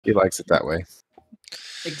He likes it that way.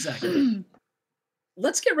 Exactly.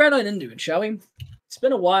 Let's get right on into it, shall we? It's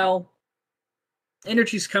been a while.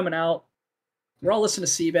 Energy's coming out. We're all listening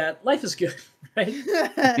to Seabat. Life is good, right?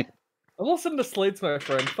 I'm listening to Slade's my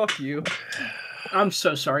friend. Fuck you. I'm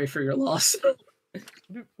so sorry for your loss.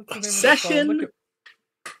 Dude, what's the name Session of the song?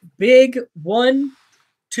 big 1,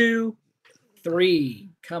 2, 3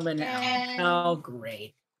 coming out. Oh,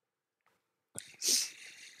 great.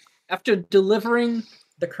 After delivering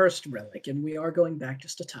the cursed relic, and we are going back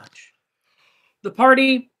just a touch, the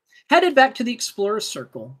party headed back to the Explorer's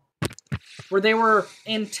Circle, where they were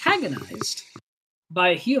antagonized by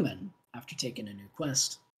a human after taking a new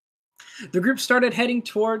quest. The group started heading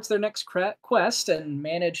towards their next quest and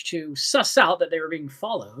managed to suss out that they were being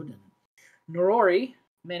followed. And Novora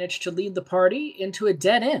managed to lead the party into a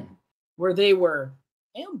dead end where they were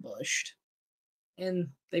ambushed, and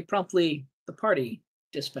the party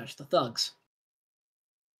dispatched the thugs.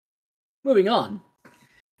 Moving on.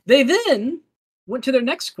 They then went to their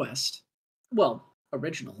next quest. Well,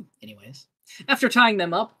 original, anyways. After tying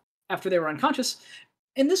them up, after they were unconscious,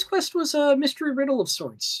 and this quest was a mystery riddle of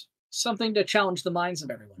sorts, something to challenge the minds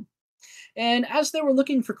of everyone. And as they were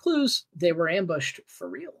looking for clues, they were ambushed for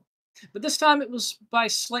real. But this time it was by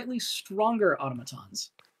slightly stronger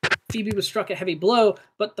automatons. Phoebe was struck a heavy blow,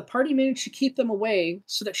 but the party managed to keep them away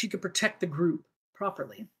so that she could protect the group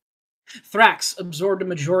properly. Thrax absorbed a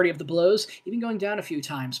majority of the blows, even going down a few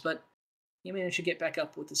times, but he managed to get back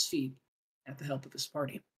up with his feet at the help of his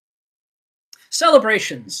party.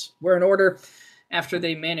 Celebrations were in order after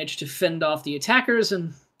they managed to fend off the attackers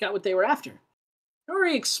and got what they were after.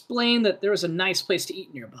 Nori explained that there was a nice place to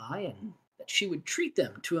eat nearby and that she would treat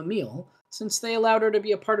them to a meal since they allowed her to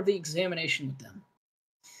be a part of the examination with them.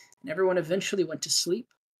 And everyone eventually went to sleep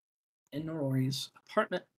in Norori's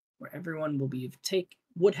apartment, where everyone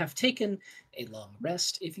would have taken a long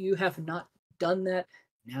rest. If you have not done that,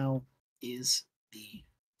 now is the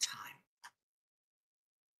time.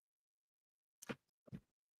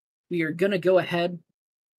 We are going to go ahead,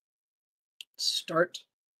 start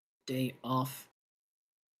day off.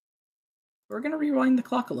 We're going to rewind the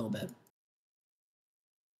clock a little bit.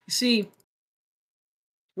 You see,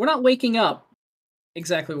 we're not waking up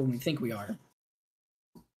exactly when we think we are.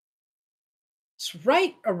 It's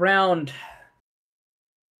right around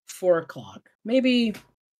 4 o'clock, maybe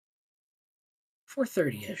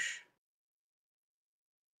 4:30-ish.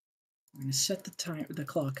 I'm going to set the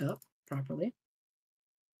clock up properly.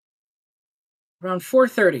 Around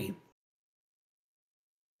 4:30,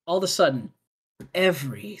 all of a sudden,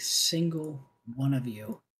 every single one of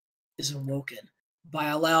you is awoken by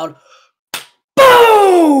a loud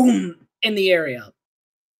boom in the area.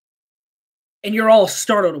 And you're all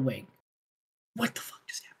startled awake. What the fuck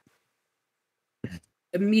just happened?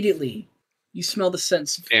 Immediately, you smell the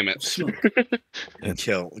sense of smoke. And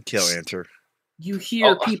kill enter. You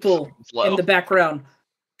hear people in the background,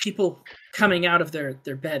 people coming out of their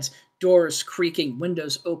beds, doors creaking,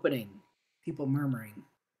 windows opening, people murmuring.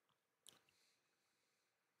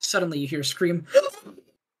 Suddenly you hear a scream.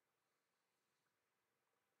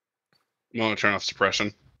 You want to turn off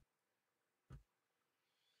suppression?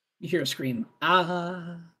 You hear a scream.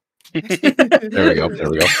 Ah. There we go.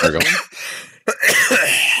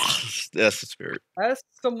 That's the spirit. As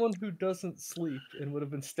someone who doesn't sleep and would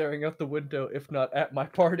have been staring out the window, if not at my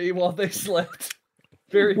party while they slept.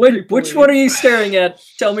 Which one are you staring at?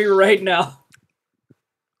 Tell me right now.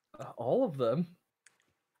 All of them.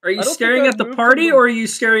 Are you staring at the party or are you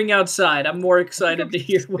staring outside? I'm more excited to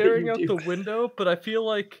hear what you do. Staring out the window, but I feel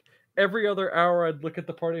like every other hour I'd look at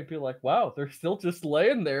the party and be like, wow, they're still just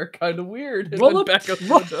laying there, kind of weird. And then back up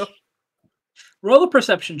the window. Roll a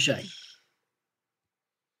perception check.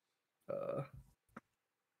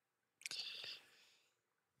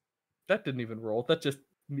 That didn't even roll. That just,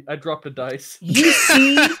 I dropped a dice. You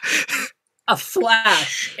see a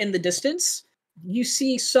flash in the distance. You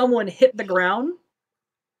see someone hit the ground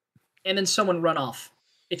and then someone run off.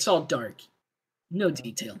 It's all dark. No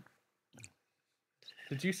detail.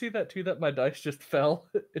 Did you see that too, that my dice just fell?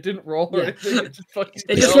 It didn't roll or anything. It just fucking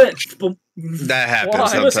It just went boom. That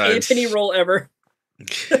happens sometimes. It was Anthony roll ever.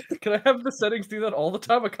 Can I have the settings do that all the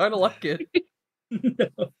time? I kind of like it. No.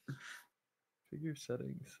 Figure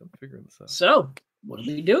settings. I'm figuring this out. So, what are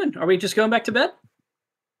we doing? Are we just going back to bed?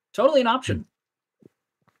 Totally an option.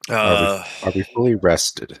 Are we fully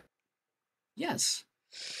rested? Yes.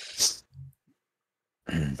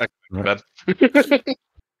 Bed.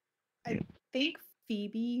 I think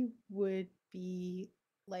Phoebe would be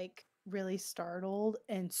like really startled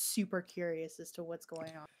and super curious as to what's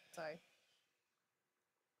going on. Sorry.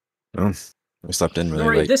 Oh, I slept in really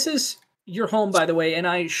Nori, late. this is your home, by the way, and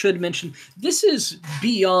I should mention, this is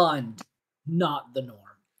beyond not the norm.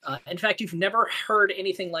 In fact, you've never heard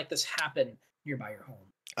anything like this happen nearby your home.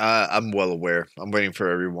 I'm well aware. I'm waiting for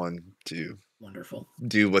everyone to Wonderful.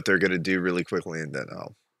 do what they're gonna do really quickly, and then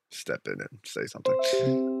I'll step in and say something.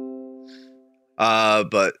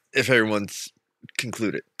 But if everyone's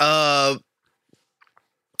concluded, as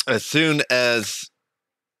soon as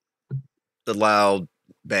the loud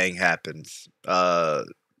bang happens,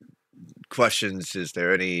 questions: is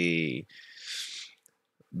there any?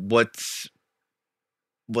 What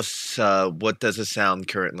does it sound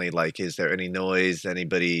currently like? Is there any noise?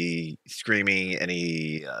 Anybody screaming?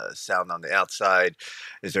 Any sound on the outside?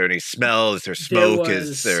 Is there any smell? Is there smoke?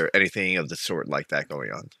 Is there anything of the sort like that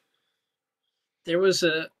going on? There was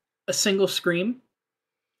a single scream.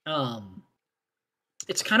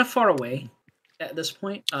 It's kind of far away at this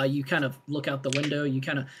point. You kind of look out the window. You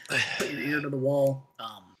kind of put your ear to the wall.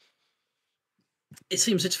 It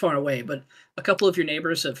seems it's far away, but a couple of your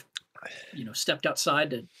neighbors have, stepped outside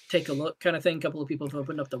to take a look, kind of thing. A couple of people have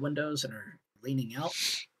opened up the windows and are leaning out.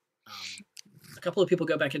 A couple of people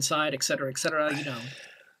go back inside, et cetera, et cetera. You know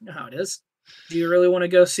how it is. Do you really want to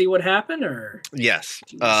go see what happened, or yes,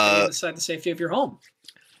 do you want to stay inside the safety of your home?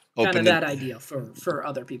 Kind of that idea for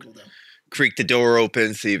other people, though. Creak the door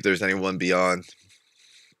open, see if there's anyone beyond.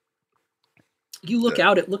 You look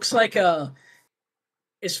out. It looks like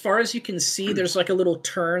as far as you can see, there's like a little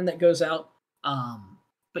turn that goes out.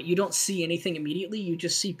 But you don't see anything immediately. You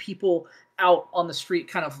just see people out on the street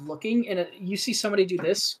kind of looking, and you see somebody do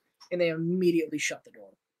this, and they immediately shut the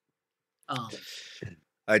door.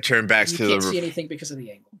 I turn back to the... You can't see anything because of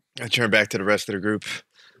the angle. I turn back to the rest of the group.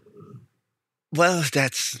 Well,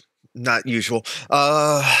 that's not usual.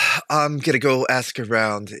 I'm going to go ask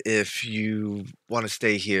around if you want to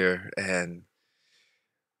stay here and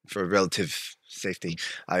for relative safety.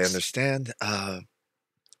 I understand. I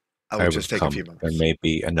will just take a few moments. There may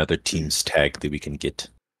be another team's tag that we can get.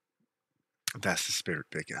 That's the spirit,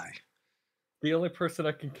 big guy. The only person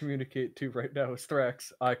I can communicate to right now is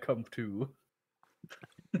Thrax. I come too.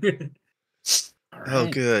 Oh,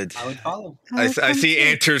 good. I would follow. I see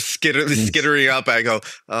Anter skittering up. I go,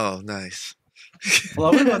 oh, nice.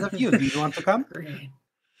 Well, with a few. Do you want to come?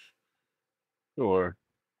 Sure.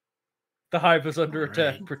 The hive is under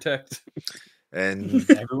attack. Protect. And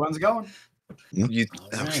everyone's going. You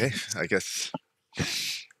okay? I guess.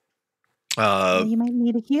 Well, you might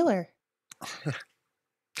need a healer.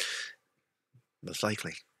 Most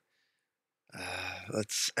likely.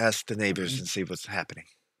 Let's ask the neighbors and see what's happening.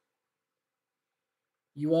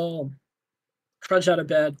 You all trudge out of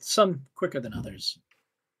bed, some quicker than others,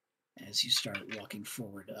 as you start walking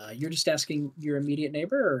forward. You're just asking your immediate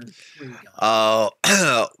neighbor, or where are you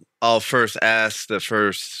going? I'll first ask the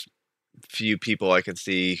first few people I can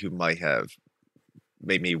see who might have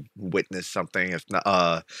made me witness something. If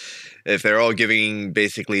not, if they're all giving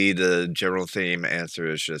basically the general same answer,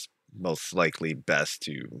 is just most likely best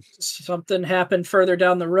to. Something happened further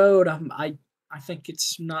down the road. I think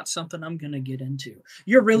it's not something I'm gonna get into.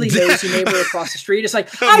 Your really nosy neighbor across the street is like,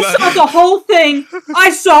 I saw the whole thing. I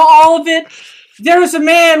saw all of it. There's a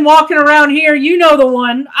man walking around here. You know the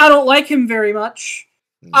one. I don't like him very much.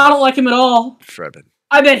 I don't like him at all. Frebin.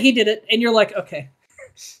 I bet he did it. And you're like, okay.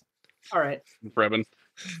 All right. Frebin.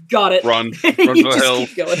 Got it. Run. Run to the hill.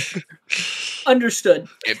 Keep going. Understood.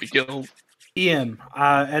 Can't be killed. Ian,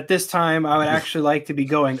 at this time, I would actually like to be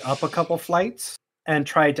going up a couple flights and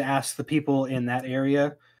try to ask the people in that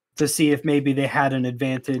area to see if maybe they had an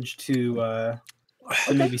advantage to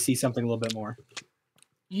maybe see something a little bit more.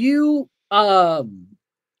 You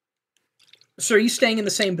so are you staying in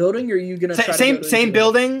the same building, or are you gonna try same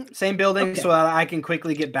building, okay, so that I can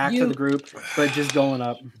quickly get back to the group, but just going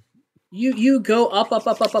up. You go up.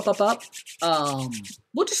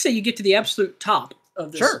 We'll just say you get to the absolute top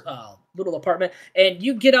of this little apartment, and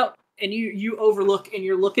you get out and you overlook, and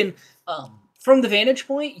you're looking from the vantage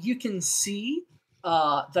point. You can see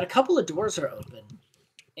that a couple of doors are open,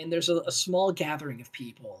 and there's a small gathering of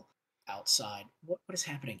people outside. What is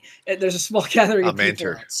happening? There's a small gathering of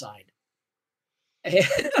people outside. It's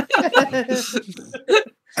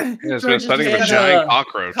been studying a giant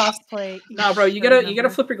cockroach. Cosplay. Nah, bro, you gotta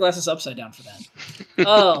flip your glasses upside down for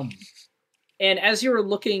that. And as you were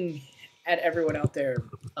looking at everyone out there,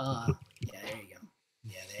 yeah, there you go.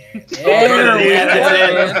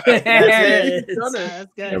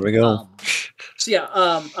 Yeah, there we go. So yeah,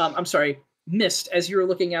 I'm sorry, Mist. As you were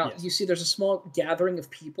looking out, you see there's a small gathering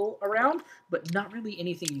of people around, but not really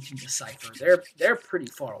anything you can decipher. They're pretty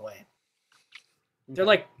far away. They're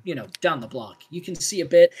like, down the block. You can see a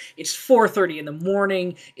bit. It's 4:30 in the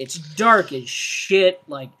morning. It's dark as shit.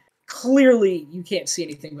 Like, clearly you can't see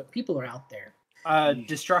anything, but people are out there.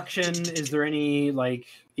 Destruction. Is there any like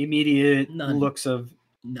immediate None. looks of?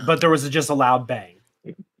 None. But there was just a loud bang.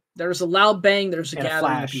 There's a loud bang. There's a And a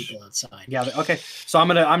gathering of flash. people outside. Yeah. Okay. So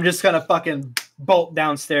I'm just gonna fucking bolt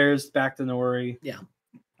downstairs back to Nori. Yeah.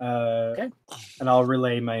 Okay. And I'll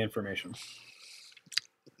relay my information.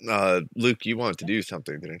 Luke, you wanted to do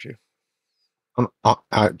something, didn't you?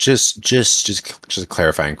 Just a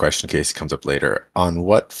clarifying question in case it comes up later. On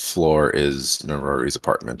what floor is Novori's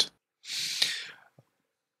apartment?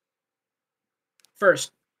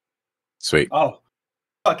 First. Sweet. Oh,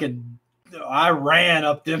 fucking! I ran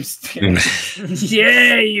up them stairs.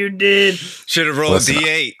 Yeah, you did. Should have rolled Listen,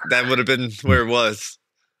 D8. That would have been where it was.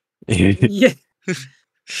 Yeah.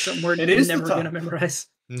 Some word It you're is never the gonna top. memorize.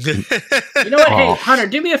 You know what? Hey, Oh. Hunter,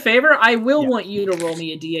 do me a favor. I will Yeah. want you to roll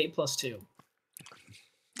me a D8 plus 2.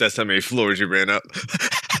 That's how many floors you ran up.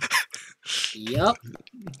 Yep.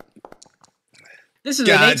 This is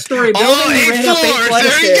God. an 8-story building. Oh, You 8 ran up 8 floors! flight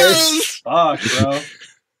of There he stairs. goes! Fuck, bro. There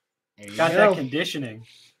you Got go. that conditioning.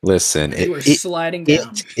 Listen, You were sliding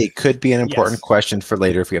down. it could be an important Yes. question for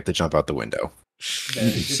later if we have to jump out the window.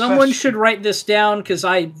 Good Someone question. should write this down because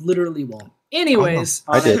I literally won't. Anyways,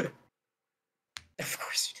 I did. Of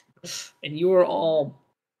course you did. And you are all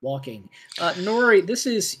walking. Nori, this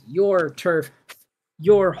is your turf,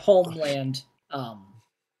 your homeland.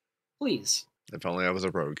 Please. If only I was a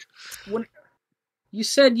rogue. When you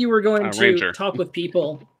said you were going to Ranger. talk with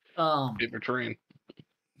people, Paper terrain.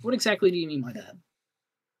 what exactly do you mean by that?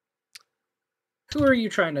 Who are you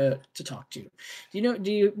trying to talk to? Do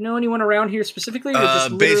you know anyone around here specifically, or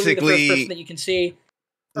just literally the first basically, person that you can see?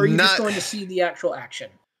 Or are you just not- going to see the actual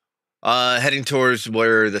action? Heading towards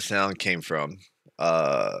where the sound came from.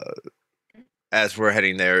 As we're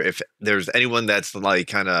heading there, if there's anyone that's like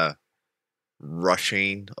kind of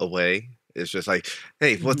rushing away, it's just like,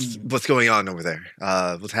 hey, what's going on over there?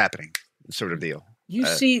 What's happening? Sort of deal. You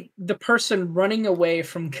see the person running away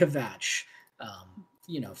from Kavach,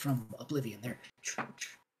 from Oblivion. They're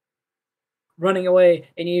running away,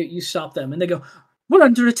 and you stop them, and they go, "We're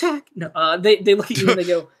under attack!" No, they look at you and they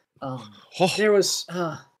go, there was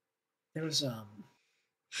the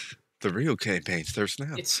real campaign's thirst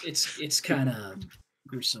now. it's kind of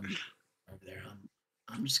gruesome over there.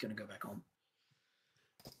 I'm just gonna go back home.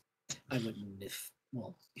 I wouldn't if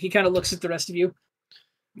he kind of looks at the rest of you.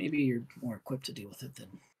 Maybe you're more equipped to deal with it than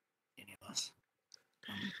any of us.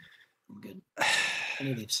 I'm good. And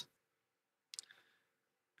he leaves.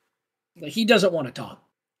 Like, he doesn't want to talk.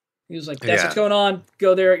 He was like, "That's what's going on.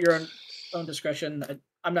 Go there at your own discretion.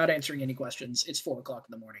 I'm not answering any questions. It's 4:00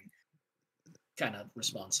 in the morning." Kind of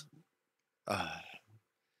response.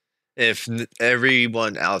 If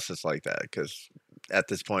everyone else is like that, because at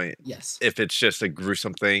this point, Yes. if it's just a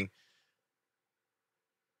gruesome thing,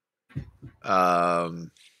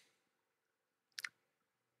 I'm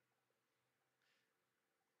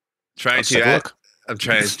trying to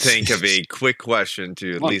think of a quick question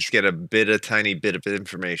to at least get a tiny bit of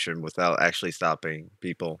information without actually stopping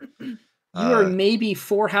people. You are maybe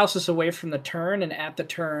 4 houses away from the turn, and at the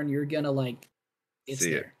turn, you're gonna it's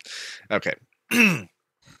see there. It. Okay.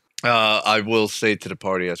 I will say to the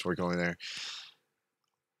party as we're going there,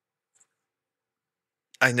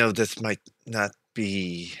 I know this might not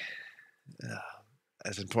be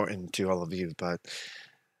as important to all of you, but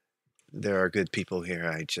there are good people here.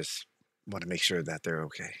 I just want to make sure that they're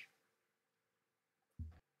okay.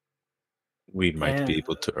 We might be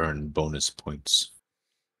able to earn bonus points.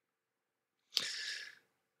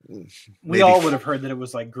 We all would have heard that it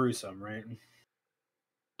was like gruesome, right?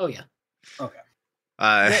 Oh yeah. Okay.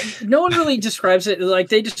 No one really describes it like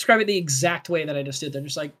they describe it the exact way that I just did. They're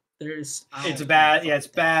just like, "There's." It's bad. Yeah, it's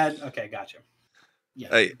bad. Okay, gotcha. Yeah.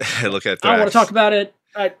 I look at. I don't want to talk about it.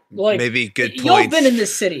 Maybe good points. Y'all been in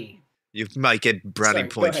this city. You might get brownie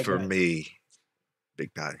points ahead, for me,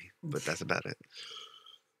 Big Patty, but that's about it.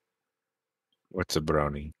 What's a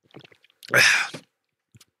brownie?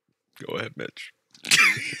 Go ahead, Mitch.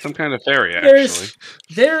 Some kind of fairy, actually.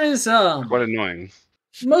 There is Quite annoying.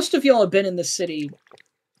 Most of y'all have been in this city.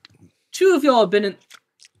 2 of y'all have been in.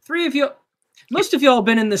 3 of you. Most of y'all have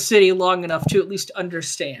been in the city long enough to at least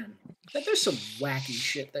understand that there's some wacky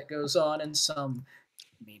shit that goes on in some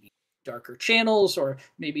maybe darker channels or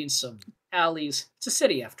maybe in some alleys. It's a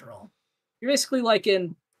city after all. You're basically like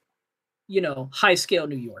in, high scale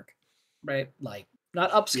New York, right? Like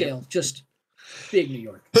not upscale, just big New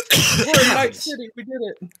York. We're in Night City. We did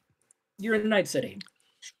it. You're in Night City.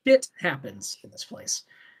 Shit happens in this place.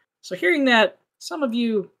 So hearing that, some of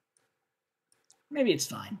you, maybe it's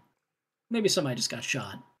fine. Maybe somebody just got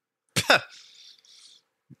shot.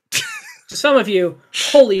 To some of you,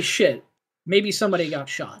 holy shit, maybe somebody got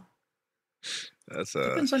shot. That's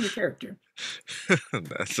Depends on your character.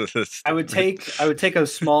 I would take a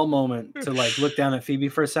small moment to like look down at Phoebe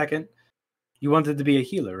for a second. You wanted to be a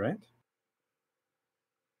healer, right?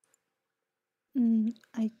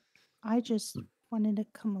 I just wanted to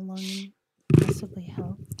come along and possibly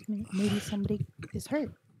help. Maybe somebody is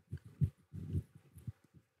hurt.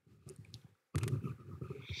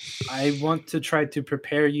 I want to try to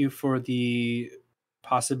prepare you for the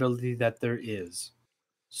possibility that there is.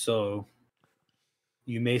 So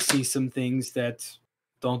you may see some things that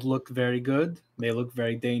don't look very good, may look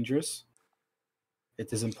very dangerous.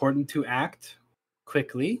 It is important to act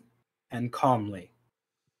quickly and calmly.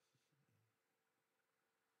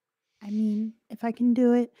 I mean, if I can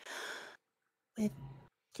do it with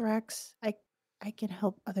Thrax, I can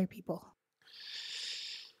help other people.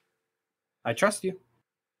 I trust you.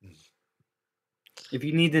 If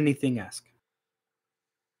you need anything, ask.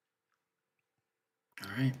 All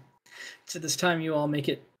right. So this time you all make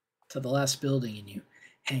it to the last building and you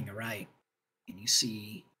hang a right and you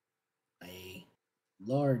see a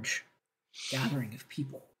large gathering of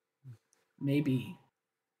people. Maybe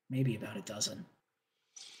about a dozen.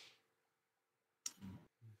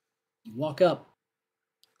 You walk up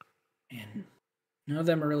and none of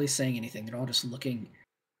them are really saying anything. They're all just looking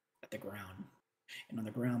at the ground. And on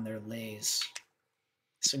the ground there lays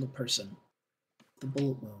a single person with a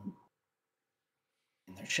bullet wound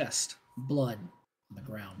in their chest, blood on the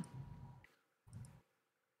ground.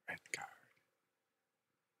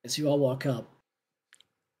 As you all walk up,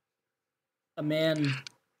 a man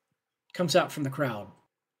comes out from the crowd,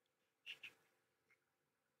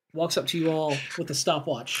 walks up to you all with a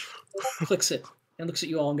stopwatch, clicks it, and looks at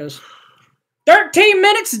you all and goes, 13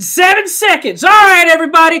 minutes and 7 seconds. All right,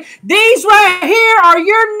 everybody. These right here are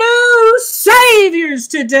your new saviors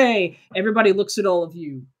today. Everybody looks at all of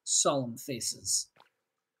you, solemn faces.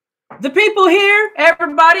 The people here,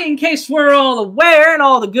 everybody, in case we're all aware, and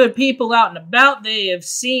all the good people out and about, they have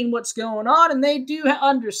seen what's going on, and they do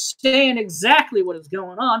understand exactly what is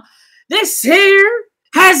going on. This here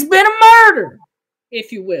has been a murder,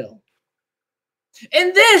 if you will.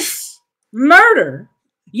 And this murder,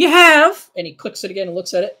 you have, and he clicks it again and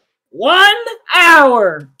looks at it, 1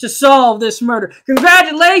 hour to solve this murder.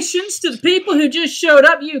 Congratulations to the people who just showed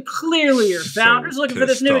up. You clearly are founders looking for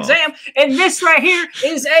this new exam. And this right here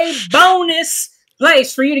is a bonus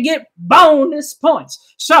place for you to get bonus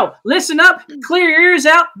points. So listen up, clear your ears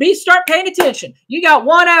out, start paying attention. You got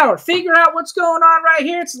 1 hour. Figure out what's going on right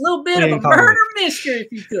here. It's a little bit of a murder mystery,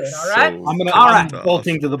 if you could. All right. I'm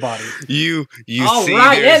bolting to to the body. You all see,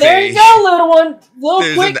 right. Yeah, there you go, little one.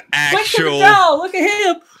 There's Quick, an actual. quick to the doll. Look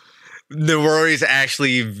at him. Novora is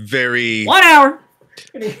actually very. 1 hour.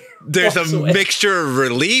 There's a mixture of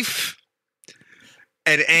relief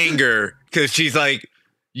and anger because she's like,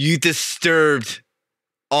 you disturbed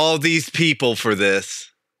all these people for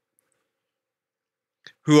this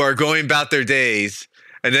who are going about their days.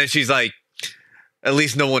 And then she's like, at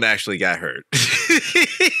least no one actually got hurt.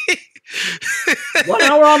 1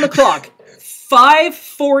 hour on the clock.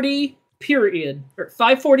 5:40 period. Or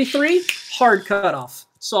 5:43 hard cutoff.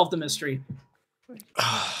 Solve the mystery.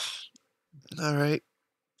 All right.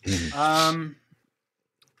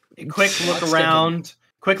 Quick look around.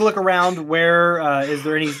 Quick look around. Where is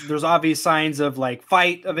there any? There's obvious signs of like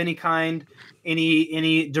fight of any kind.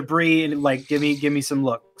 Any debris? And like, give me some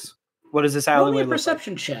looks. What does this alleyway look like? Roll me a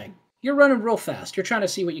perception check. You're running real fast. You're trying to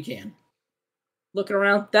see what you can. Looking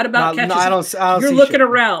around. That about catches. No, I don't You're see looking shit.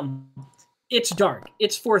 around. It's dark.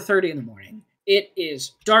 It's 4:30 in the morning. It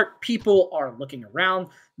is dark. People are looking around.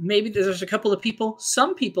 Maybe there's a couple of people.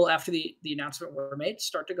 Some people, after the announcement were made,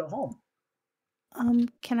 start to go home.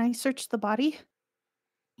 Can I search the body?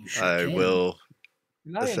 You sure I can. will.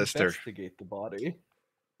 Can I Assist her. investigate the body?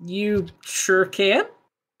 You sure can.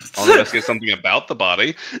 I'll investigate something about the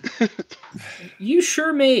body. You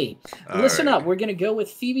sure may. All Listen right. up. We're going to go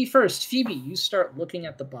with Phoebe first. Phoebe, you start looking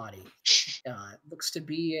at the body. It looks to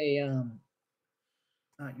be a...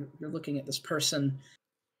 you're looking at this person.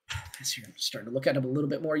 As you're starting to look at him a little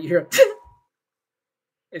bit more, you hear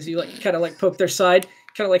as you like kind of like poke their side,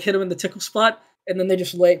 kind of like hit them in the tickle spot, and then they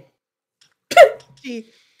just lay.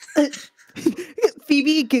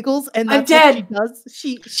 Phoebe giggles, and I'm that's what she dead. does.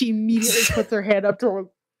 She immediately puts her hand up to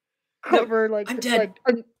cover, like I'm it's dead.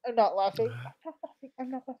 like, I'm not laughing. I'm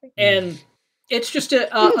not laughing. And it's just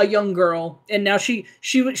a young girl, and now she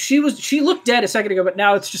looked dead a second ago, but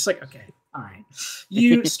now it's just like, okay, all right.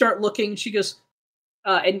 You start looking. She goes.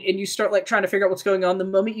 And you start like trying to figure out what's going on. The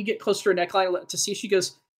moment you get close to her neckline to see, she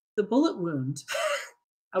goes, "The bullet wound.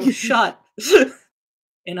 I was shot,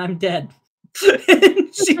 and I'm dead."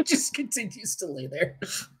 And she just continues to lay there.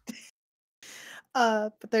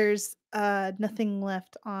 But there's nothing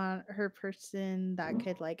left on her person that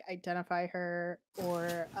could like identify her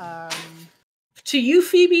or To you,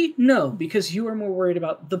 Phoebe, no, because you are more worried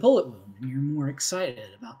about the bullet wound and you're more excited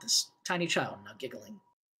about this tiny child now giggling.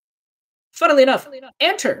 Funnily enough,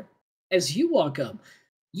 enter as you walk up,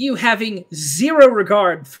 you having zero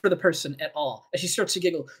regard for the person at all. As she starts to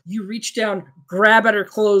giggle, you reach down, grab at her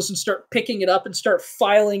clothes, and start picking it up and start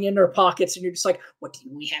filing in her pockets. And you're just like, what do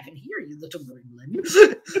we have in here, you little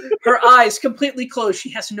gremlin? Her eyes completely closed. She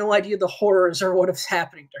has no idea the horrors or what is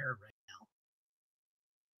happening to her right now.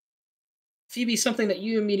 Phoebe, something that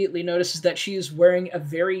you immediately notice is that she is wearing a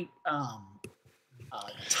very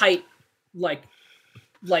tight, like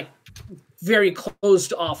very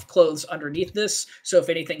closed off clothes underneath this. So if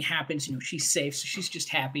anything happens, she's safe. So she's just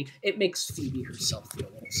happy. It makes Phoebe herself feel a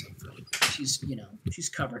little safer. She's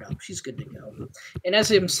covered up. She's good to go. And as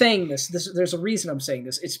I'm saying this, there's a reason I'm saying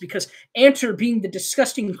this. It's because Anter, being the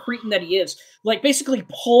disgusting cretin that he is, like basically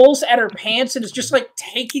pulls at her pants and is just like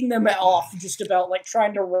taking them off, just about like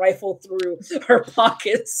trying to rifle through her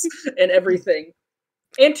pockets and everything.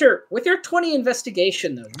 Enter, with your 20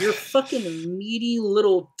 investigation, though, your fucking meaty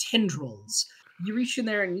little tendrils, you reach in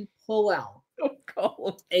there and you pull out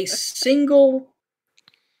a single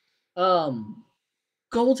golden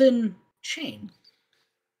chain.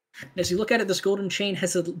 And as you look at it, this golden chain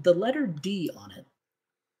has the letter D on it.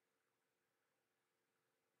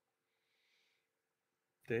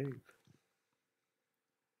 Dave.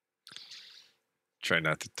 Try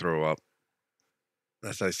not to throw up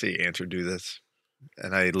as I see Andrew do this.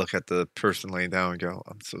 And I look at the person laying down and go,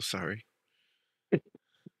 I'm so sorry.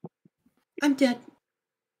 I'm dead.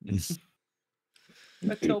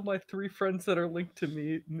 I tell my 3 friends that are linked to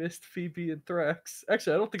me, Mist, Phoebe, and Thrax.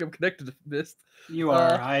 Actually, I don't think I'm connected to Mist. You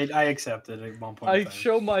are. I accepted at one point. I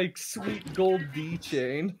show my sweet gold D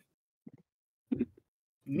chain.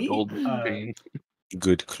 Me? Gold chain.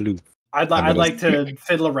 Good clue. I'd like to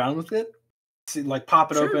fiddle around with it. See, like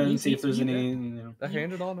pop it Sure, open, you- see if there's you- any. I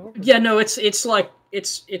hand it on over. Yeah, no, it's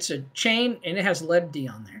a chain and it has lead D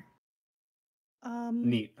on there.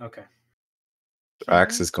 Neat. Okay.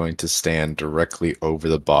 Drax is going to stand directly over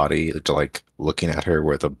the body, like looking at her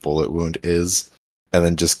where the bullet wound is, and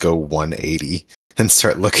then just go 180 and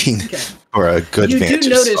start looking Okay. for a good You vantage do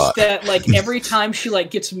notice spot. that like every time she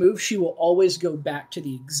like gets moved, she will always go back to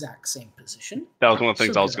the exact same position. That was one of the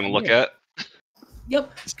things So I was good going to on look you. at.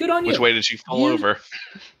 Yep, good on you. Which way did she fall You- over?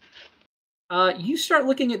 You start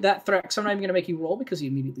looking at that Thrax. I'm not even going to make you roll because you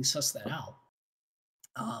immediately suss that out.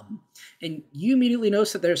 And you immediately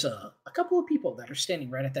notice that there's a couple of people that are standing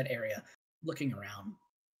right at that area, looking around.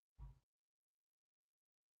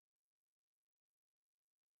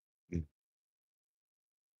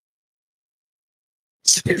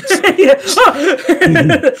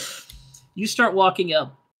 You start walking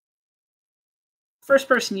up. First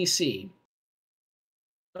person you see,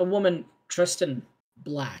 a woman dressed in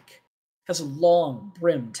black, has a long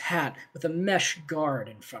brimmed hat with a mesh guard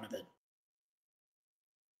in front of it.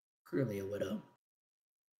 Clearly a widow.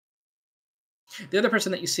 The other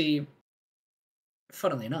person that you see,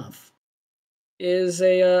 funnily enough, is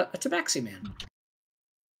a tabaxi man,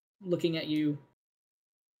 looking at you,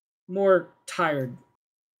 more tired,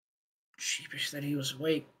 sheepish that he was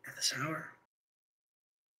awake at this hour.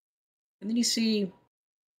 And then you see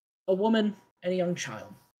a woman and a young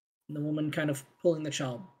child, and the woman kind of pulling the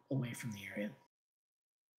child away from the area.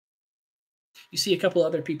 You see a couple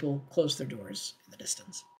other people close their doors in the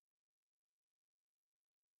distance.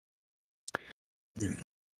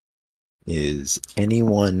 Is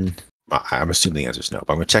anyone... I'm assuming the answer is no,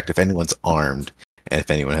 but I'm going to check if anyone's armed and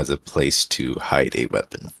if anyone has a place to hide a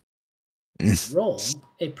weapon. Roll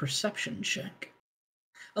a perception check.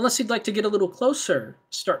 Unless you'd like to get a little closer,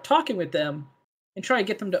 start talking with them, and try to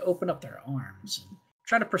get them to open up their arms, and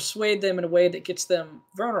try to persuade them in a way that gets them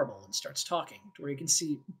vulnerable and starts talking, to where you can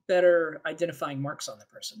see better identifying marks on the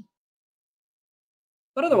person.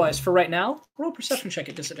 But otherwise, for right now, roll a perception check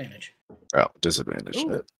at disadvantage. Oh, disadvantage.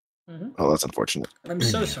 Ooh. Mhm. Oh, that's unfortunate. I'm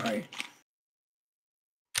so sorry.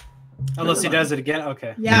 Unless he does it again.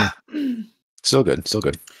 Okay. Yeah. Still good. Still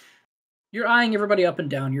good. You're eyeing everybody up and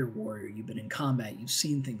down. You're a warrior. You've been in combat. You've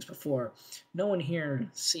seen things before. No one here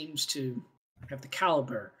seems to have the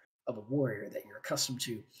caliber of a warrior that you're accustomed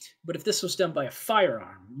to. But if this was done by a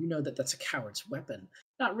firearm, you know that that's a coward's weapon.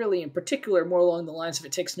 Not really in particular, more along the lines of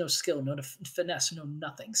it takes no skill, no finesse, no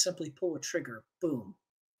nothing. Simply pull a trigger. Boom.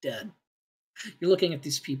 Dead. You're looking at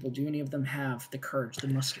these people. Do any of them have the courage, the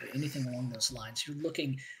muster, anything along those lines? You're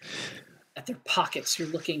looking at their pockets. You're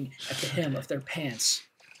looking at the hem of their pants.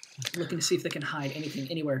 looking to see if they can hide anything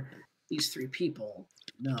anywhere. These three people,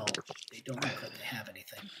 no, they don't look like they have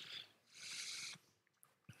anything.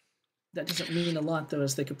 That doesn't mean a lot, though,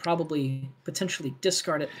 as they could probably potentially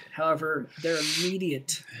discard it. However, their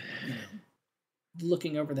immediate,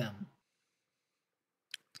 looking over them,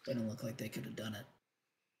 they don't look like they could have done it.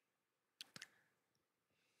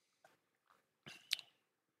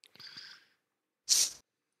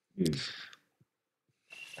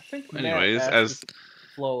 I think Anyways, Matt as- is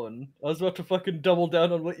flowing. I was about to fucking double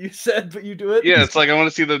down on what you said, but you do it. Yeah, it's like I want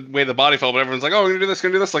to see the way the body fell, but everyone's like, "Oh, we're gonna do this,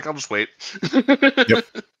 gonna do this." Like, I'll just wait. Yep.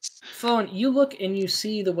 Phone, you look and you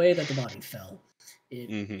see the way that the body fell. It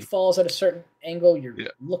Mhm. falls at a certain angle. You're Yeah.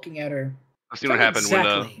 looking at her. I've seen what happened when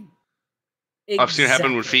I've seen it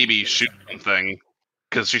happen when Phoebe shoot something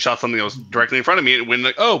because she shot something that was directly in front of me. And when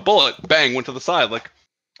like, oh, bullet, bang, went to the side. Like,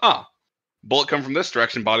 bullet come from this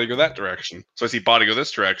direction, body go that direction. So I see body go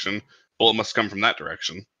this direction. Bullet must come from that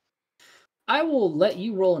direction. I will let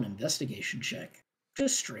you roll an investigation check,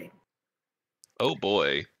 just straight. Oh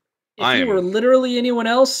boy, If you were literally anyone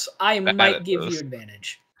else, I bad might at give this. you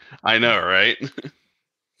advantage. I know, right?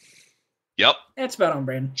 Yep. That's about on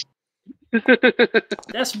brand.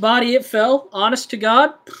 That's body it fell. Honest to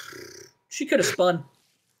God, she could have spun.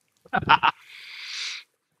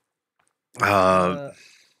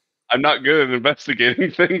 I'm not good at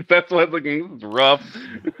investigating things. That's why I'm looking. This is rough.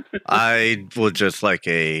 I would just like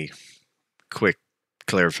a quick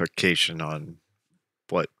clarification on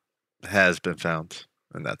what has been found,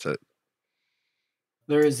 and that's it.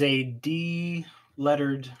 There is a D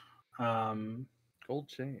lettered Gold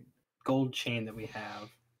chain. gold chain that we have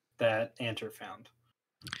that Anter found,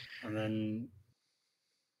 and then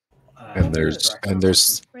And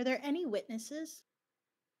there's Were there any witnesses?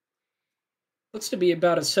 Looks to be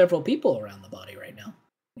about several people around the body right now.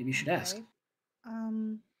 Maybe you should ask.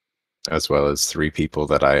 Okay. as well as 3 people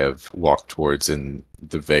that I have walked towards in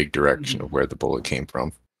the vague direction of where the bullet came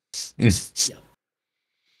from. I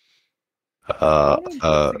want to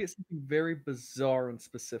investigate something very bizarre and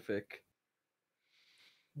specific.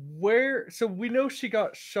 So we know she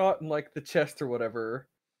got shot in like the chest or whatever.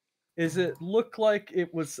 Is it look like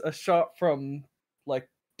it was a shot from like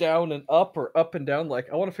down and up or up and down? Like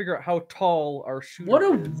I want to figure out how tall our shooter What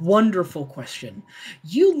a is. wonderful question.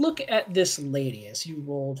 You look at this lady as you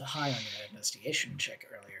rolled high on your investigation check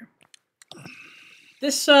earlier.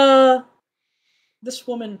 This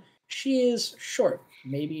woman, she is short.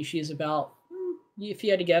 Maybe she is about, if you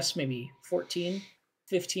had to guess, maybe 14,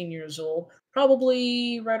 15 years old.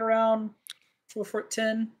 Probably right around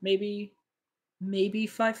 4'10", maybe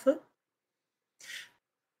 5 foot.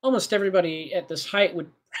 Almost everybody at this height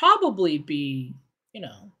would probably be,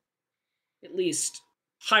 at least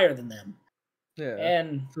higher than them. Yeah.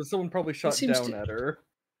 And so someone probably shot down at her.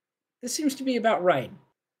 This seems to be about right.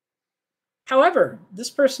 However, this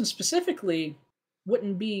person specifically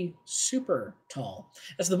wouldn't be super tall.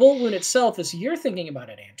 As the bullet wound itself, as you're thinking about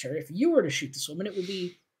it, Anter, if you were to shoot this woman, it would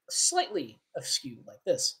be slightly askew like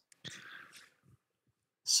this.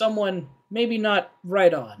 Someone, maybe not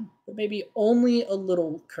right on, but maybe only a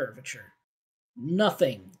little curvature.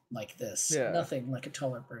 Nothing like this. Yeah. Nothing like a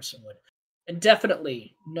taller person would. And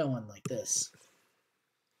definitely no one like this.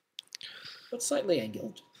 But slightly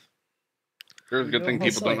angled. There's a good thing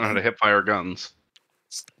people don't know how to slightly. hip fire guns.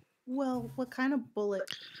 Well, what kind of bullet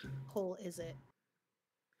hole is it?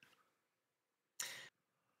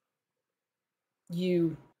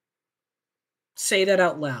 You say that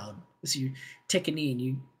out loud as you take a knee and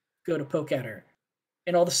you go to poke at her.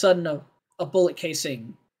 And all of a sudden, a bullet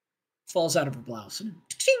casing falls out of her blouse. And,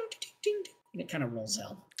 and it kind of rolls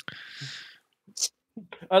out.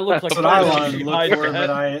 I look like That's what I Spider-Man. wanted to look Hide for, your but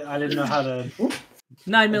head. I didn't know how to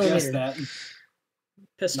 9 guess millimeter that.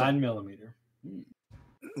 pistol. 9mm.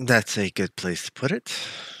 That's a good place to put it.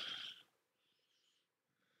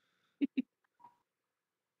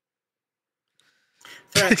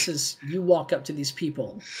 Thraxis, you walk up to these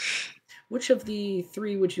people. Which of the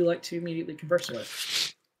 3 would you like to immediately converse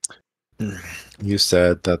with? You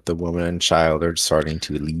said that the woman and child are starting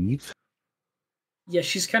to leave. Yeah,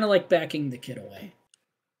 she's kind of like backing the kid away.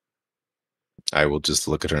 I will just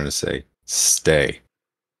look at her and say, "Stay."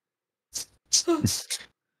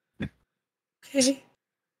 Okay.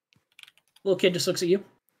 Little kid just looks at you.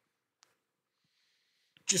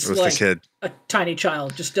 Just Who's like the kid? a tiny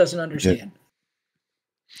child, just doesn't understand.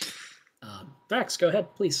 Thrax, go ahead,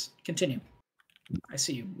 please continue. I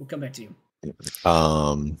see you. We'll come back to you.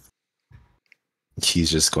 He's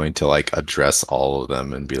just going to like address all of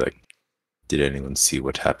them and be like, "Did anyone see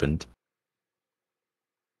what happened?"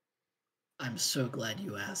 I'm so glad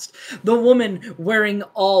you asked. The woman wearing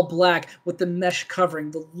all black with the mesh covering,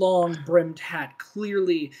 the long brimmed hat,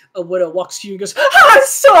 clearly a widow, walks to you and goes, I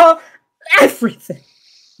saw everything.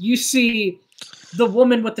 You see the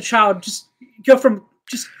woman with the child just go from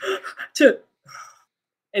just to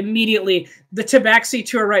immediately. The tabaxi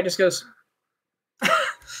to her right just goes,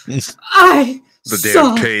 I The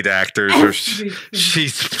saw damn paid actors are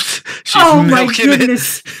she's oh my milking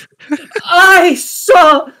goodness. I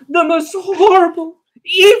saw the most horrible,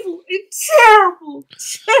 evil, and terrible,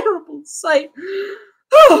 terrible sight.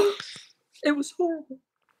 Oh, it was horrible.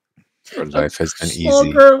 Our life has been small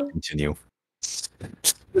easy. girl. Continue.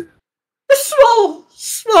 A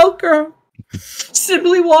small girl,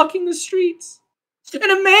 simply walking the streets, and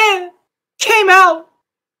a man came out.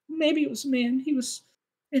 Maybe it was a man. He was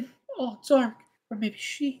in all dark, or maybe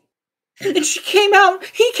she. And she came out.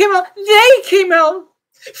 He came out. They came out.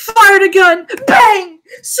 Fired a gun. Bang!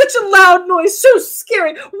 Such a loud noise, so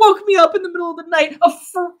scary. Woke me up in the middle of the night. A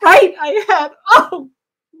fright I had. Oh,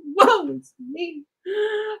 woe is me.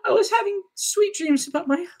 I was having sweet dreams about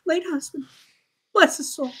my late husband. Bless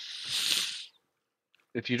his soul.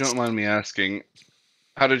 If you don't mind me asking,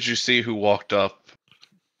 how did you see who walked up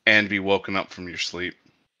and be woken up from your sleep?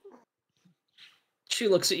 She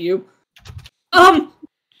looks at you.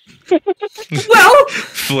 Well,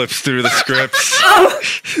 flips through the scripts.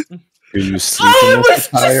 Do you sleep in it was this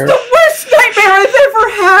attire? just the worst nightmare I've ever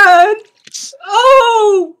had.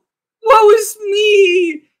 Oh, woe is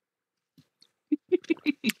me.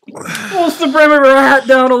 Pulls the brim of her hat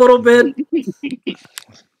down a little bit.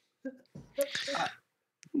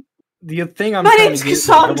 The thing I'm My trying name's to get is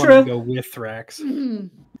I want Cassandra. to go with Thrax.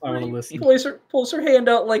 I want to listen. Pulls her hand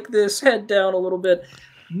out like this, head down a little bit.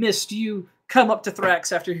 Mist, you come up to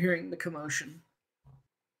Thrax after hearing the commotion.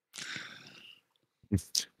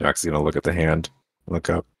 You're actually gonna look at the hand, look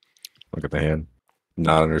up, look at the hand,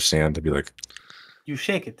 not understand, to be like, You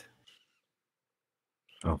shake it.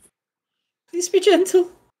 oh, Please be gentle.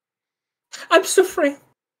 I'm so frail.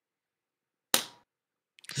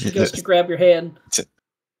 She goes to grab your hand.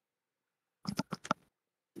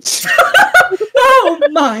 Oh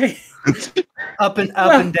my! Up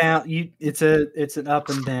and down. It's an up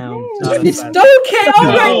and down. Not a It's side. okay. All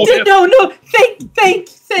right. No.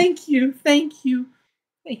 Thank you.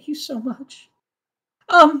 Thank you so much.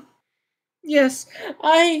 Yes,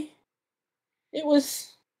 it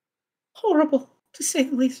was horrible, to say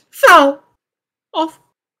the least. Foul. Awful.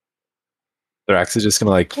 they're actually just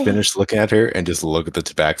gonna like finish looking at her and just look at the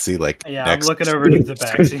tabaxi like. Yeah, next. I'm looking over to the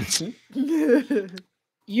tabaxi.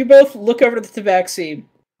 You both look over to the tabaxi.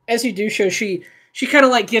 As you do so, she kind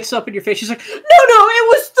of like gets up in your face. She's like, no, it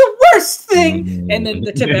was the worst thing. And then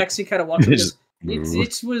the tabaxi kind of walks up and goes,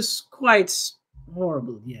 it was quite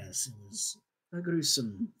horrible. Yes, it was a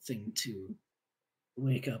gruesome thing to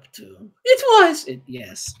wake up to. It was.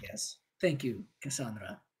 Yes. Thank you,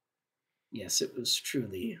 Cassandra. Yes, it was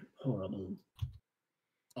truly horrible.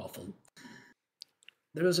 Awful.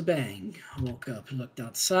 There was a bang. I woke up, looked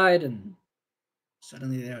outside, and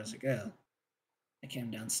suddenly there was a girl. I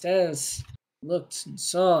came downstairs, looked and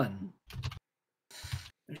saw, and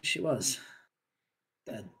there she was.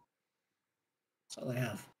 Dead. That's all I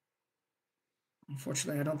have.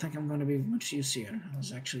 Unfortunately, I don't think I'm going to be much use here. I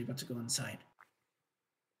was actually about to go inside.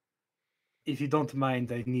 If you don't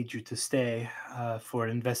mind, I need you to stay for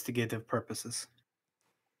investigative purposes.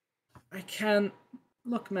 I can't.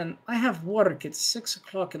 Look, man, I have work at 6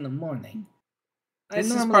 o'clock in the morning. This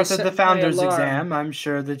is part of the founder's exam. I'm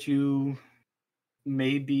sure that you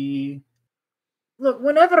maybe. Look,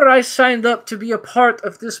 whenever I signed up to be a part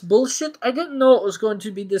of this bullshit, I didn't know it was going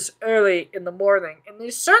to be this early in the morning. And they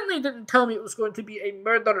certainly didn't tell me it was going to be a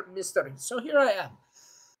murder mystery. So here I am.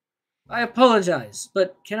 I apologize,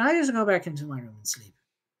 but can I just go back into my room and sleep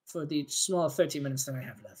for the small 30 minutes that I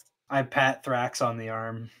have left? I pat Thrax on the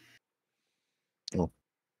arm. Well,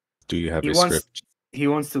 do you have a script? He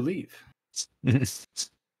wants to leave.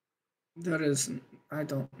 There is. I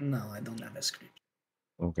don't know. I don't have a script.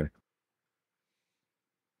 Okay.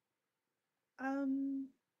 Um.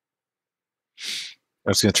 I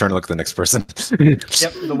was gonna turn to look at the next person.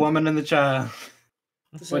 Yep, the woman and the child.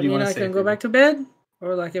 Does What that do you mean want I to say? can go back to bed?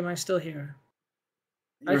 Or, like, am I still here?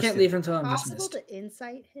 I can't leave until I'm Possible dismissed. to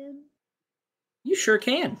insight him? You sure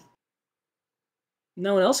can.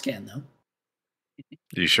 No one else can, though.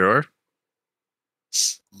 You sure?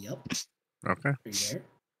 Yep. Okay. Are you there?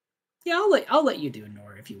 Yeah, I'll let you do it,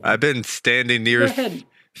 Nora, if you want. I've been standing Go near ahead.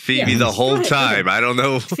 Phoebe Yeah, the go whole ahead, go ahead. time. I don't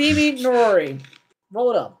know. Phoebe, Nori. Roll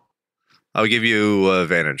it up. I'll give you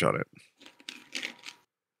advantage on it.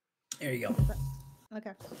 There you go.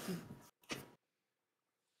 Okay.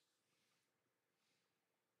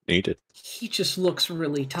 Needed. He just looks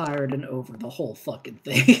really tired and over the whole fucking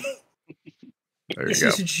thing. There you This go.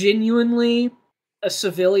 is genuinely a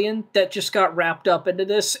civilian that just got wrapped up into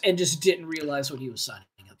this and just didn't realize what he was signing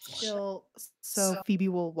up for. So Phoebe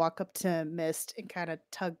will walk up to Mist and kind of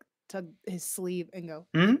tug his sleeve and go,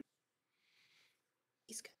 Hmm?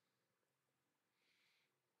 "He's good."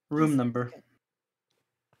 Room He's number. good.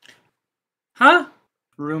 Huh?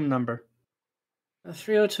 Room number.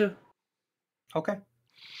 302. Okay.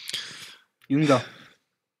 You can go.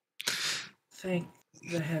 Thank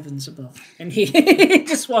the heavens above. And he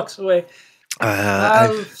just walks away.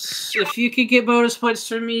 If you could get bonus points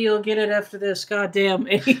for me, you'll get it after this. God damn.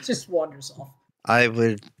 And he just wanders off. I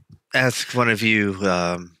would ask one of you,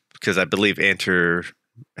 because I believe Enter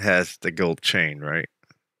has the gold chain, right?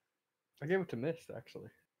 I gave it to Mist, actually.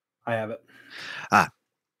 I have it.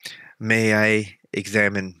 May I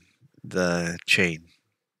examine the chain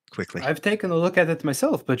quickly? I've taken a look at it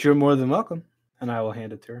myself, but you're more than welcome. And I will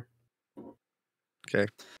hand it to her. Okay.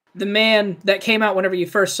 The man that came out whenever you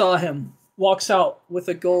first saw him walks out with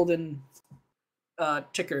a golden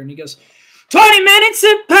ticker and he goes, 20 minutes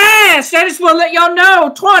have passed! I just want to let y'all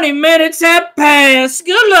know 20 minutes have passed!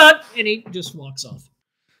 Good luck! And he just walks off.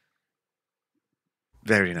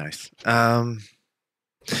 Very nice.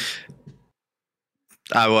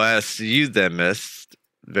 I will ask you then, Miss,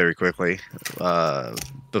 very quickly,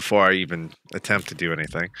 before I even attempt to do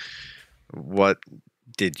anything. What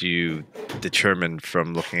did you determine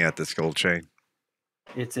from looking at this gold chain?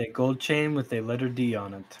 It's a gold chain with a letter D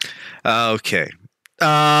on it. Okay.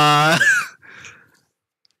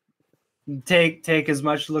 Take as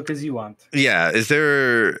much look as you want. Yeah. Is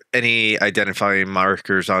there any identifying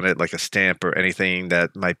markers on it, like a stamp or anything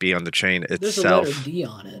that might be on the chain itself? There's a letter D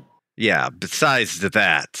on it. Yeah. Besides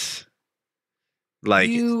that, like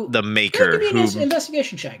the maker Give me who. an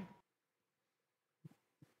investigation check.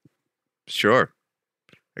 Sure,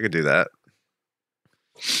 I could do that.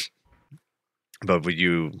 But would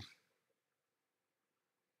you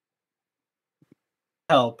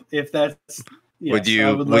help if that's? Yes, would you?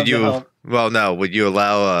 I would you? help. Well, no. Would you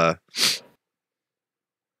allow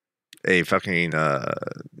a fucking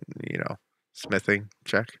smithing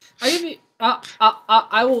check? I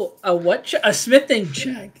will a smithing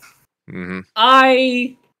check. Mm-hmm.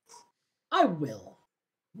 I will.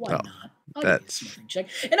 Why not? I'll give you a smithing check,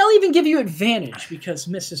 and I'll even give you advantage because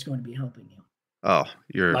Miss is going to be helping you. Oh,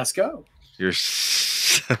 Let's go. You're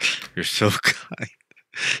so kind.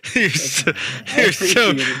 You're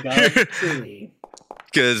so truly.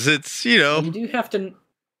 Because it's you do have to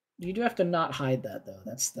not hide that though.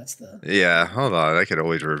 That's the yeah. Hold on, I could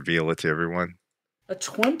always reveal it to everyone. A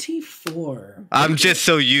 24. I'm just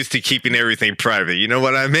so used to keeping everything private. You know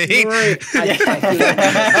what I mean?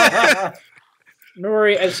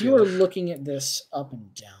 Nori, as you are looking at this up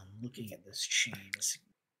and down, looking at this chain as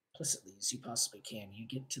implicitly as you possibly can, you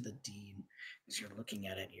get to the deed. As you're looking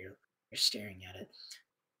at it, you're staring at it.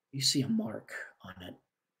 You see a mark on it,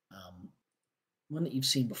 one that you've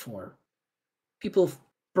seen before. People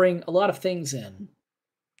bring a lot of things in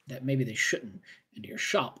that maybe they shouldn't into your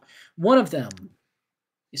shop. One of them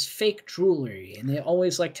is fake jewelry, and they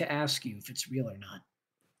always like to ask you if it's real or not.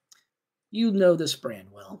 You know this brand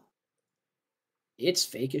well. It's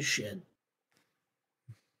fake as shit.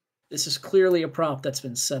 This is clearly a prop that's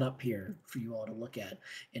been set up here for you all to look at,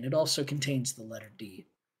 and it also contains the letter D.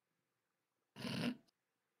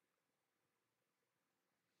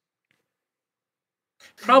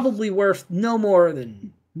 Probably worth no more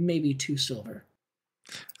than maybe 2 silver.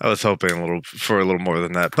 I was hoping for a little more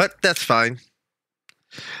than that, but that's fine.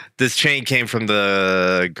 This chain came from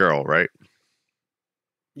the girl, right?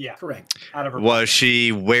 Yeah, correct. Out of her was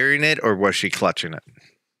she wearing it or was she clutching it?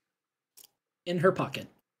 In her pocket.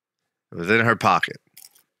 It was in her pocket.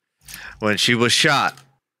 When she was shot,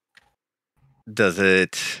 this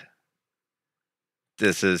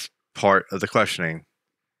is part of the questioning.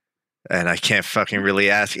 And I can't fucking really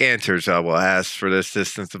ask answers. I will ask for the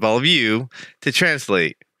assistance of all of you to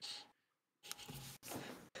translate.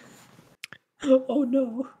 Oh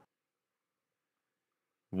no.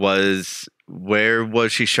 Where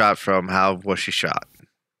was she shot from? How was she shot?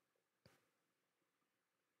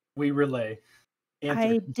 We relay.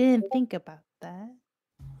 I didn't think about that.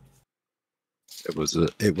 It was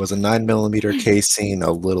a 9mm casing,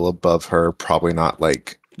 a little above her, probably not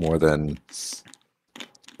like more than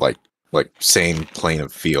like same plane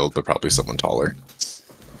of field, but probably someone taller.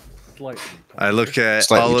 I look at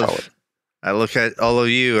Slightly taller. I look at all of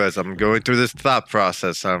you as I'm going through this thought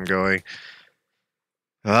process. I'm going,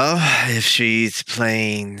 well, if she's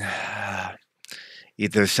playing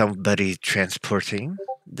either somebody transporting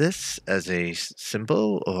this as a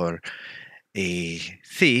symbol or a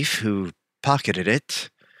thief who pocketed it,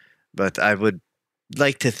 but I would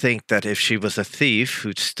like to think that if she was a thief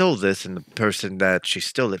who stole this and the person that she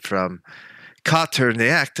stole it from caught her in the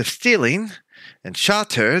act of stealing and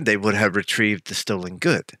shot her, they would have retrieved the stolen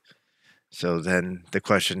good. So then the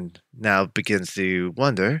question now begins to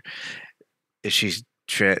wonder, is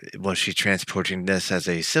was she transporting this as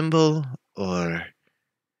a symbol or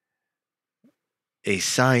a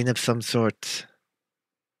sign of some sort?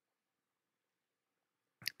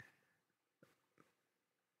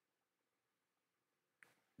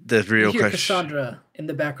 The You real hear question. Cassandra in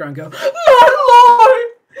the background go, "Lord,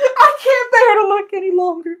 I can't bear to look any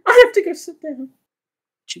longer. I have to go sit down."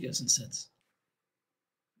 She goes and sits.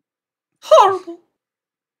 Horrible.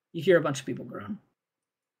 You hear a bunch of people groan.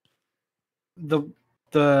 The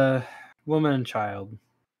woman and child.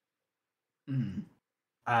 Mm.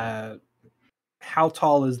 How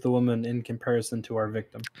tall is the woman in comparison to our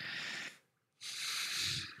victim?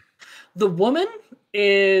 The woman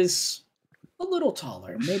is a little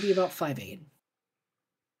taller, maybe about 5'8".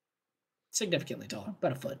 Significantly taller,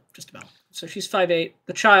 about a foot, just about. So she's 5'8".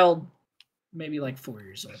 The child, maybe like 4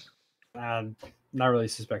 years old. Not really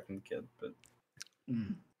suspecting the kid, but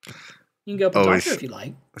you can go up and talk to her if you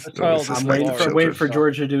like. I'm waiting for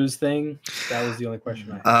George to do his thing. That was the only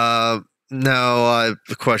question I had. No,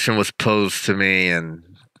 the question was posed to me, and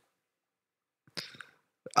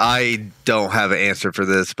I don't have an answer for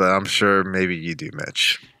this, but I'm sure maybe you do,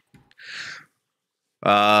 Mitch.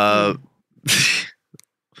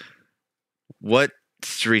 What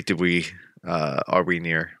street are we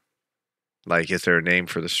near? Like, is there a name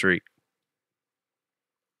for the street?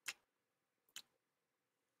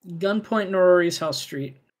 Gunpoint Norori's House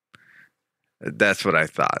Street. That's what I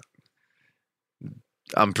thought.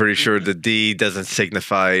 I'm pretty sure the D doesn't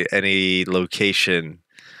signify any location.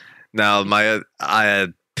 Now,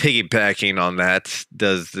 piggybacking on that,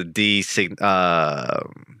 does the D is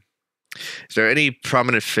there any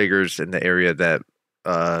prominent figures in the area that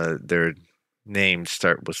their names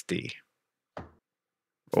start with D?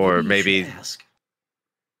 Or maybe ask.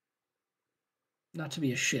 Not to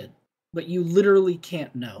be a shit, but you literally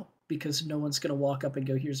can't know because no one's gonna walk up and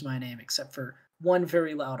go, "Here's my name," except for one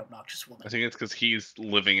very loud, obnoxious woman. I think it's because he's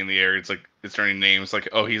living in the area. It's like, is there any names? Like,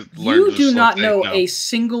 oh, he's You learned to do just not say, know no. a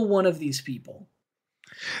single one of these people.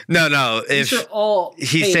 No. These are all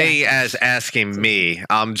He's saying actors. as asking me,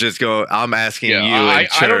 I'm asking you. I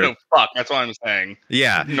don't know. Fuck, that's what I'm saying.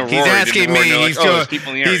 Yeah, Novora, he's asking me. Like,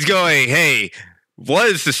 he's going, hey, what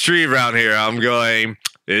is the street around here? I'm going,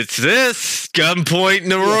 it's this Gunpoint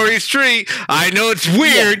Novora Street. I know it's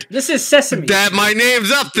weird. Yeah, this is Sesame that Street. My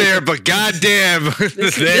name's up there, but goddamn,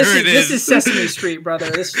 this is Sesame Street,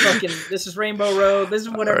 brother. This is Rainbow Road. This is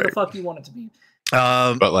whatever the fuck you want it to be.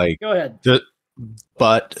 But like, go ahead.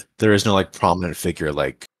 But there is no like prominent figure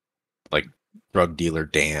like drug dealer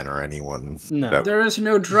Dan or anyone. No, there is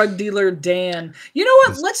no drug dealer Dan. You know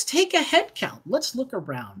what? Let's take a head count. Let's look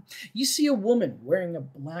around. You see a woman wearing a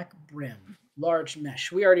black brim, large mesh.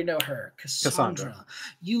 We already know her, Cassandra.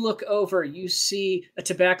 You look over. You see a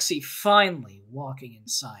tabaxi finally walking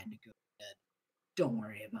inside to go to bed. Don't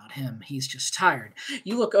worry about him. He's just tired.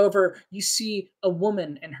 You look over. You see a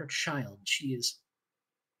woman and her child. She is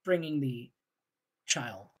bringing the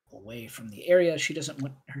child away from the area. She doesn't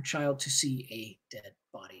want her child to see a dead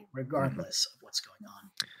body, regardless of what's going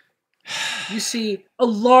on. You see a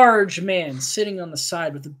large man sitting on the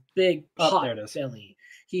side with a big pot belly.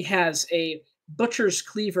 He has a butcher's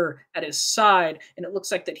cleaver at his side, and it looks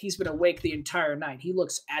like that he's been awake the entire night. He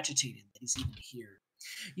looks agitated that he's even here.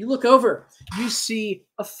 You look over, you see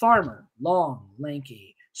a farmer, long,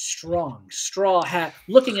 lanky, strong, straw hat,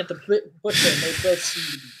 looking at the butcher, and they both seem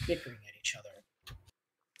to be bickering at each other.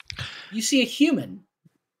 You see a human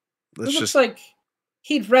who looks like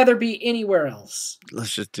he'd rather be anywhere else.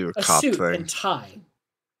 Let's just do a cop suit thing. And tie,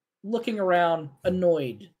 looking around,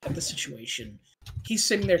 annoyed at the situation. He's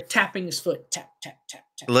sitting there tapping his foot. Tap, tap, tap,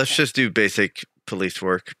 tap. Let's just do basic police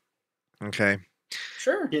work. Okay.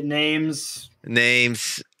 Sure. Get names.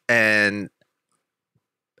 And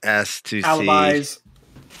ask to alibis.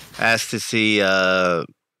 See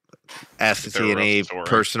any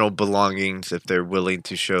personal belongings if they're willing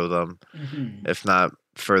to show them. Mm-hmm. If not,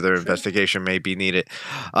 further investigation may be needed.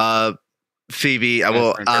 Phoebe, I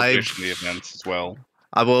will the events as well.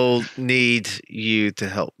 I will need you to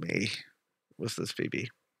help me with this, Phoebe.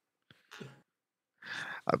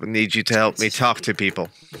 I would need you to help me talk to people.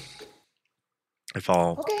 If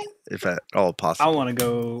at all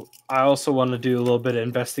possible. I also want to do a little bit of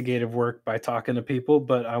investigative work by talking to people,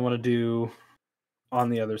 but I want to do on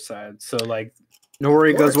the other side. So like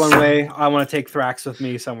Nori goes course. one way. I want to take Thrax with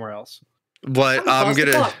me somewhere else. What I'm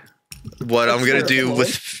gonna That's do fair.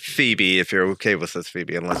 with Phoebe, if you're okay with this,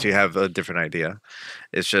 Phoebe, unless you have a different idea,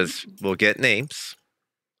 is just we'll get names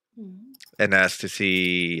and ask to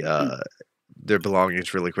see their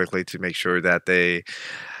belongings really quickly to make sure that the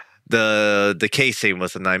casing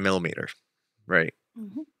was a 9mm, right?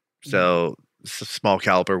 So it's a small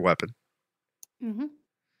caliber weapon.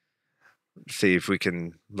 See if we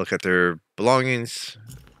can look at their belongings,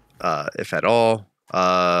 if at all.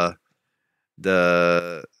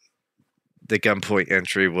 The gunpoint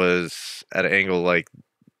entry was at an angle like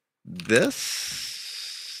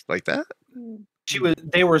this, like that.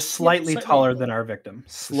 They were slightly taller than our victim.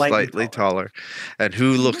 Slightly taller. And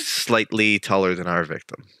who looks slightly taller than our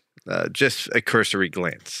victim? Just a cursory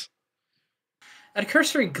glance. At a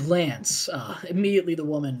cursory glance, immediately the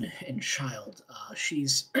woman and child.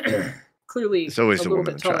 She's clearly It's always a the little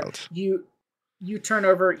woman bit and taller. child. You turn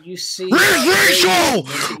over, you see. Where's Rachel?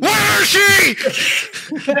 Where is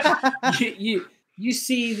she? you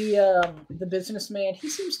see the businessman. He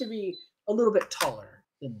seems to be a little bit taller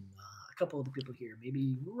than a couple of the people here,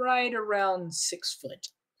 maybe right around 6 foot.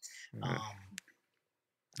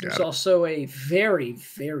 There's also a very,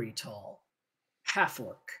 very tall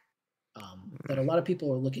half-orc that a lot of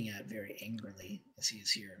people are looking at very angrily as he is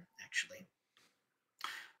here, actually.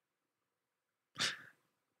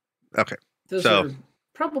 Okay. Those are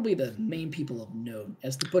probably the main people of note,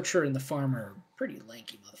 as the butcher and the farmer are pretty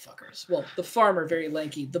lanky motherfuckers. Well, the farmer, very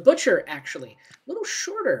lanky. The butcher, actually, a little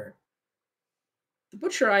shorter. The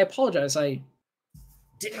butcher, I apologize, I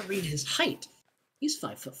didn't read his height. He's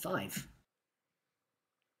 5'5".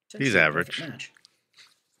 He's average. Match.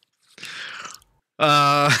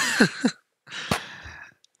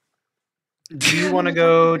 Do you want to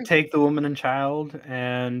go take the woman and child,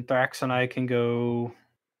 and Thrax and I can go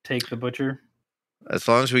take the butcher? As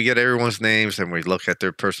long as we get everyone's names and we look at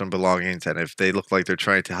their personal belongings, and if they look like they're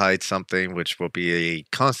trying to hide something, which will be a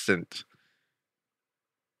constant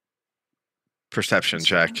perception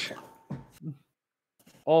check.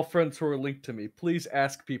 All friends who are linked to me, please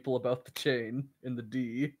ask people about the chain in the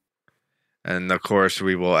D. And of course,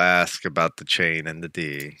 we will ask about the chain and the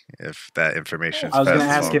D if that information is I was going to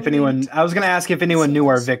passed ask along. if anyone. I was going to ask if anyone knew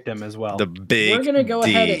our victim as well. The big We're gonna go D.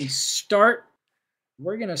 ahead and start.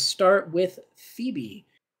 We're gonna start with Phoebe.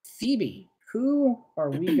 Phoebe, who are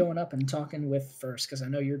we going up and talking with first? Because I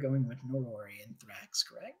know you're going with Norori and Thrax,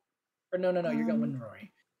 correct? Or no, you're going with Norori.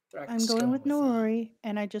 I'm going with Norori,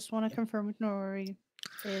 and I just want to confirm with Norori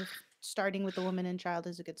if starting with the woman and child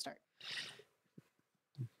is a good start.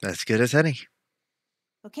 As good as any.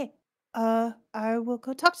 Okay. I will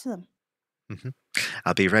go talk to them.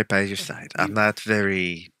 I'll be right by your side. I'm not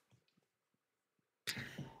very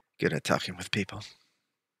good at talking with people.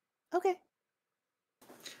 Okay.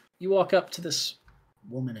 You walk up to this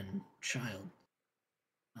woman and child.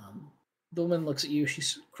 The woman looks at you.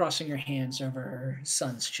 She's crossing her hands over her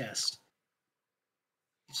son's chest.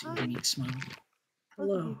 Gives you a unique smile.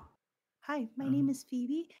 Hello. Hi, my name is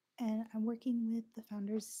Phoebe, and I'm working with the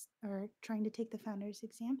founders, or trying to take the founders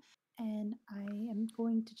exam, and I am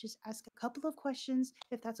going to just ask a couple of questions,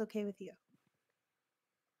 if that's okay with you.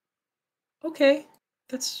 Okay,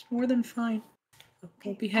 that's more than fine.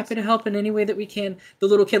 We'll be happy to awesome. help in any way that we can. The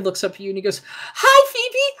little kid looks up at you and he goes, "Hi,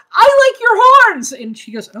 Phoebe! I like your horns!" And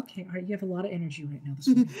she goes, "Okay, all right, you have a lot of energy right now this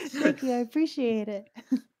morning." Thank you, I appreciate it.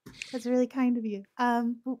 That's really kind of you.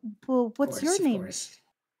 Well, what's your name?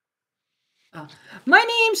 My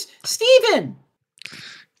name's Steven!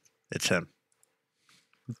 It's him.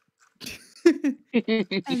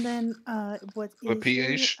 And then, what is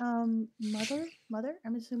PH? your mother?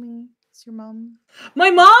 I'm assuming it's your mom.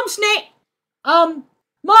 My mom's name...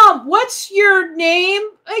 Mom, what's your name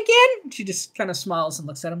again? She just kind of smiles and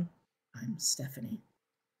looks at him. I'm Stephanie.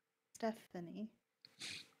 Stephanie.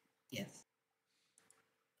 Yes.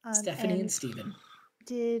 Stephanie and Steven.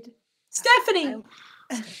 Stephanie!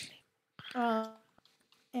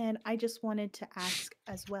 And I just wanted to ask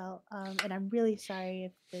as well, and I'm really sorry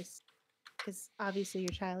if this, because obviously your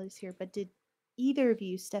child is here, but did either of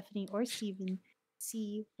you, Stephanie or Steven,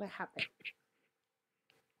 see what happened?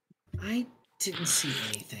 I didn't see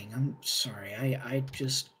anything. I'm sorry. I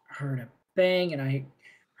just heard a bang and I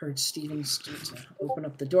heard Steven start to open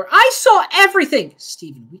up the door. I saw everything!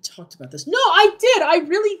 Steven, we talked about this. No, I did! I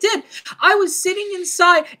really did! I was sitting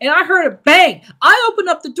inside and I heard a bang. I opened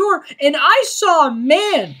up the door and I saw a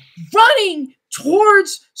man running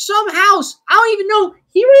towards some house. I don't even know.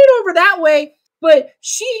 He ran over that way, but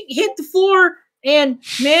she hit the floor and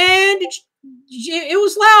man, it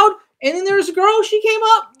was loud. And then there was a girl girl, she came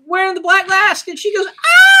up wearing the black mask, and she goes,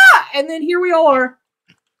 ah! And then here we all are.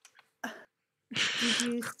 Did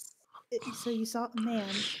you? So you saw a man.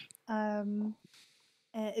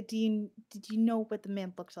 Did you know what the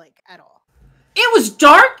man looked like at all? It was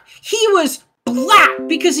dark. He was black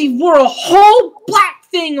because he wore a whole black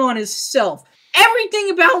thing on himself.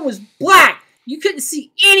 Everything about him was black. You couldn't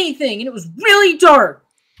see anything, and it was really dark.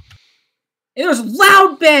 And there was a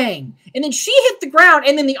loud bang. And then she hit the ground,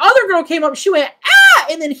 and then the other girl came up, she went, ah!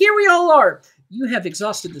 And then here we all are. You have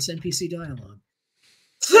exhausted this NPC dialogue.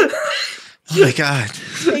 Oh my god.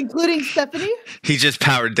 Including Stephanie? He just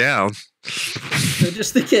powered down. So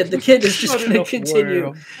just the kid. The kid is just going to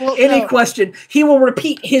continue. Well, Any question, he will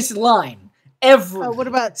repeat his line every what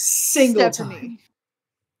about single Stephanie? time.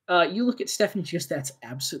 You look at Stephanie, just that's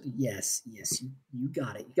absolutely yes, you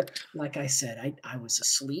got it. Like I said, I was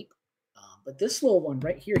asleep, but this little one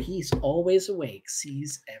right here, he's always awake,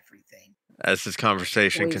 sees everything. As this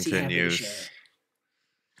conversation continues,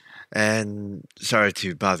 and sorry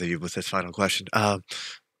to bother you with this final question,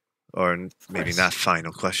 or maybe not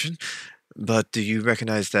final question, but do you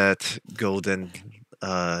recognize that golden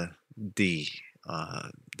D?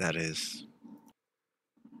 That is.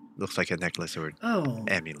 Looks like a necklace or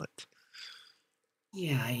amulet.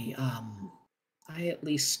 Yeah, I at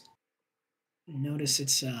least notice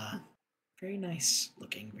it's very nice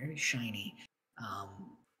looking, very shiny.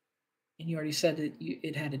 And you already said that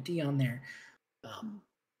it had a D on there.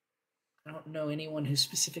 I don't know anyone who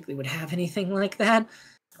specifically would have anything like that.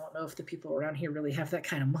 I don't know if the people around here really have that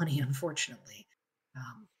kind of money, unfortunately.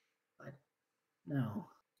 But no,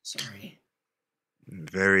 sorry.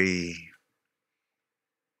 Very.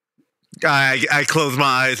 I close my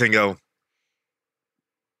eyes and go,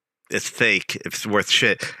 it's fake. It's worth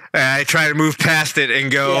shit. And I try to move past it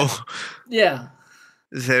and go, yeah.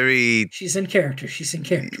 Very. She's in character.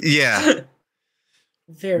 Yeah.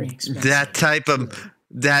 Very expensive. That type of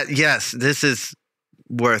yes, this is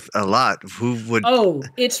worth a lot. Who would? Oh,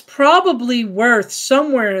 it's probably worth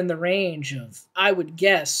somewhere in the range of, I would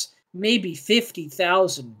guess, maybe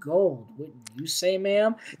 50,000 gold. Wouldn't you say,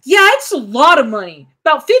 ma'am? Yeah, it's a lot of money.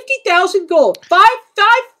 About 50,000 gold.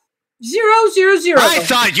 55000. I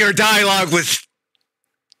thought your dialogue was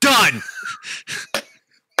done.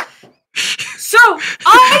 So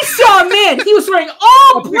I saw a man. He was wearing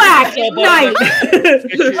all black at night.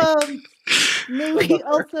 May we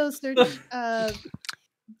also search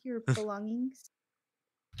your belongings?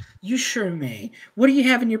 You sure may. What do you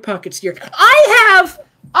have in your pockets here? I have,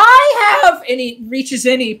 and he reaches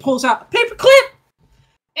in and he pulls out a paper clip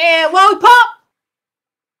and lollipop.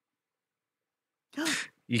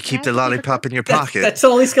 You keep the lollipop in your pocket. That's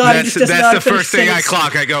all he's got. That's the first thing I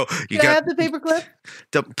clock. I go, you got have the paperclip?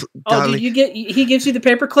 He gives you the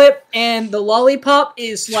paperclip, and the lollipop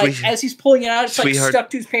is like, as he's pulling it out, it's like stuck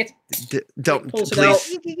to his pants. Don't, pulls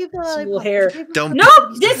please. It out. Little hair. Don't. No,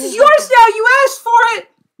 this is yours now. You asked for it.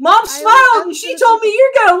 Mom smiled, and she told me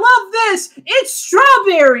you're gonna love this. It's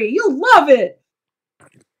strawberry. You'll love it.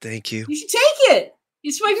 Thank you. You should take it.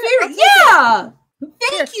 It's my favorite. Yeah.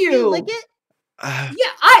 Thank you. Like it?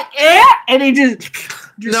 And he just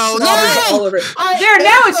no, all over it. There,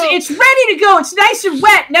 now it's ready to go. It's nice and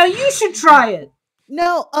wet. Now you should try it.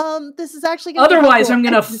 No, this is actually gonna otherwise I'm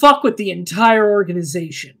gonna fuck with the entire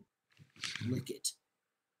organization. Lick it.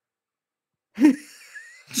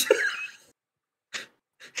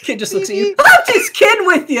 Kid just looks at you. I'm just kidding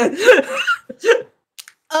with you.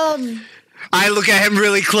 I look at him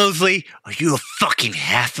really closely. Are you a fucking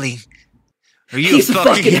halfling? Are you He's a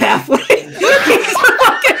fucking halfling.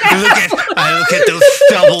 I look at those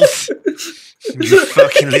stubbles. You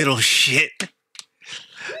fucking little shit.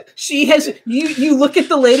 She has you look at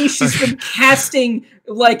the lady, she's been casting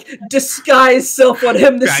like disguise self on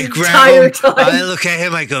him this entire time. I look at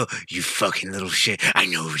him, I go, you fucking little shit. I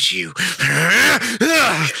know it was you.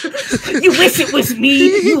 You wish it was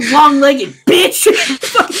me, you long-legged bitch.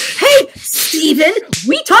 Hey, Steven,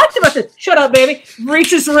 we talked about this. Shut up, baby.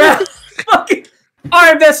 Reaches around. Fucking,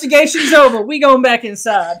 our investigation's over. We going back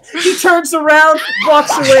inside. He turns around,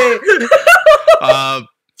 walks away.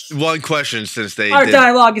 One question, since our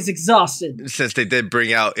dialogue is exhausted. Since they did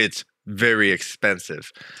bring out it's very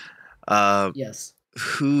expensive. Yes.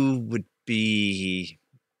 Who would be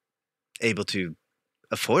able to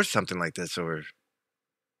afford something like this, or?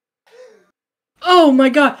 Oh my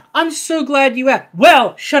god! I'm so glad you asked.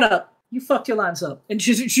 Well, shut up. You fucked your lines up, and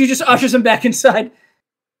she just ushers him back inside.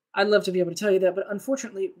 I'd love to be able to tell you that, but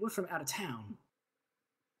unfortunately, we're from out of town.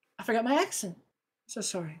 I forgot my accent. So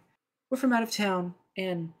sorry. We're from out of town,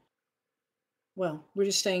 and well, we're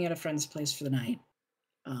just staying at a friend's place for the night.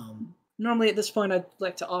 Normally at this point I'd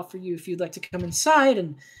like to offer you if you'd like to come inside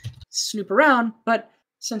and snoop around, but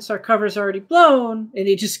since our cover's already blown, and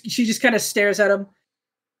she just kind of stares at him,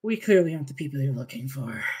 we clearly aren't the people you're looking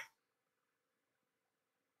for.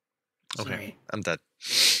 Okay, Sorry. I'm dead.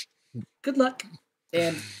 Good luck.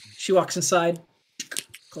 And she walks inside,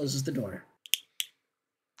 closes the door.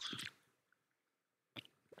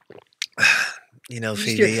 You know,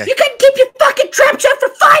 Phoebe, you couldn't keep your fucking trap shut for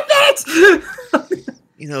 5 minutes!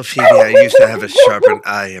 You know, Phoebe, I used to have a sharpened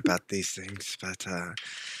eye about these things, but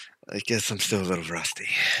I guess I'm still a little rusty.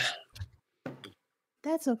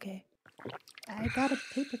 That's okay. I got a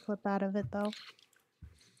paperclip out of it, though.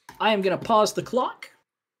 I am going to pause the clock,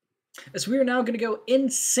 as we are now going to go in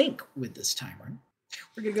sync with this timer.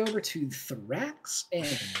 We're going to go over to Thrax and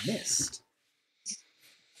Mist.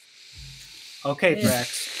 Okay,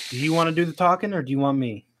 Thrax. Do you want to do the talking, or do you want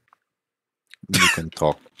me? You can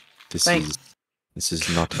talk. This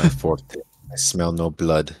is not my forte. I smell no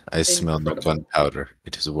blood. I smell no gunpowder.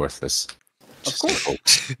 It is worthless. Of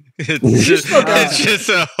course. It's just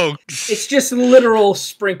a hoax. It's just literal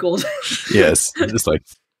sprinkled. Yes, just like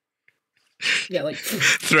yeah, like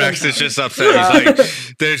Thrax is just upset. He's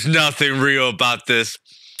like, "There's nothing real about this.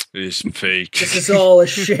 It's fake. This is all a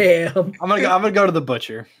sham." I'm gonna go to the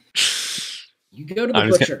butcher. You go to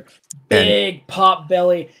the butcher. Big pop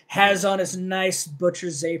belly, has on his nice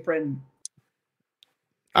butcher's apron.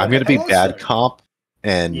 I'm gonna be bad cop,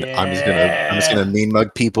 and I'm just gonna mean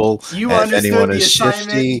mug people. If anyone is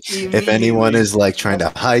shifty, if anyone is like trying to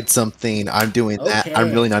hide something, I'm doing that.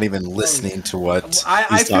 I'm really not even listening to what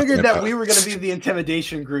I figured that we were gonna be the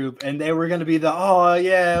intimidation group, and they were gonna be the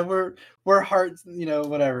we're hearts,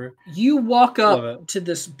 whatever. You walk up to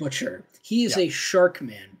this butcher. He is a shark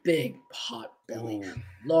man, big pot belly,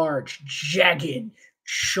 large, jagged,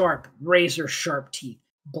 sharp, razor sharp teeth.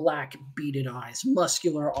 Black beaded eyes,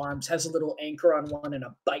 muscular arms, has a little anchor on one and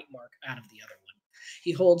a bite mark out of the other one.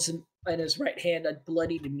 He holds in his right hand a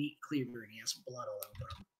bloodied meat cleaver, and he has blood all over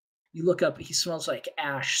him. You look up, he smells like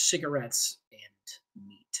ash, cigarettes, and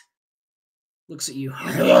meat. Looks at you.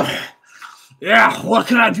 Yeah, what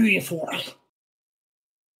can I do you for?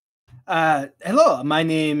 Hello, my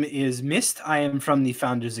name is Mist. I am from the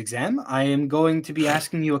Founder's Exam. I am going to be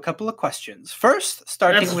asking you a couple of questions. First,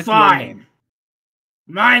 starting with your name.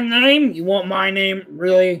 My name? You want my name?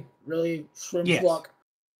 Really? Really? Yes. Luck?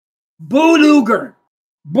 Boo Luger.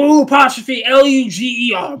 Boo apostrophe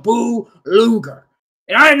Luger. Boo Luger.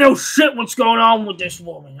 And I don't know shit what's going on with this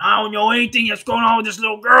woman. I don't know anything that's going on with this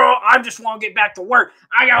little girl. I just want to get back to work.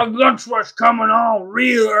 I got a lunch rush coming on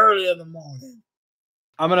real early in the morning.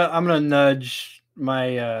 I'm gonna nudge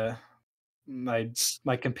my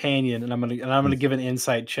my companion, and I'm gonna give an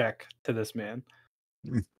insight check to this man.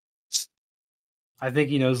 I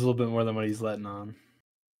think he knows a little bit more than what he's letting on.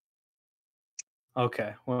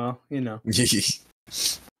 Okay, well,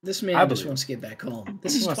 This man just wants to get back home.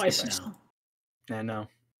 This is twice now. I know.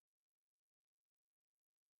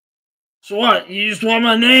 So what? You just want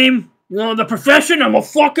my name? You want the profession? I'm a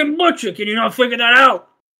fucking butcher. Can you not figure that out?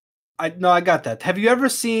 I got that. Have you ever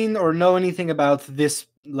seen or know anything about this,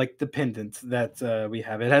 like the pendant that we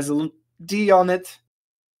have? It has a little D on it.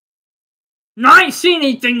 No, I ain't seen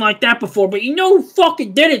anything like that before, but you know who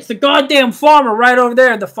fucking did it? It's the goddamn farmer right over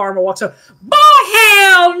there. And the farmer walks up. Boy,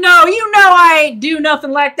 hell no! You know I ain't do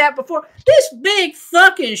nothing like that before. This big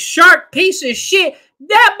fucking shark piece of shit.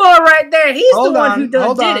 That boy right there, he's the one who did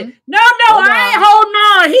it. No, I ain't holding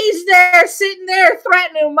on. He's there, sitting there,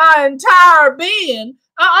 threatening my entire being.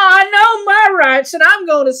 I know my rights, and I'm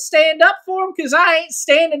going to stand up for him because I ain't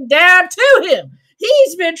standing down to him.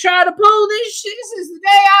 He's been trying to pull this shit since the day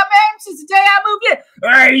I met him, since the day I moved in.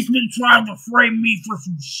 Hey, he's been trying to frame me for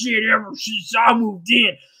some shit ever since I moved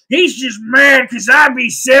in. He's just mad because I be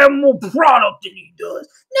selling more product than he does.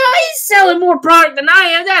 No, he's selling more product than I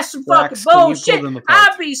am. That's some fucking bullshit.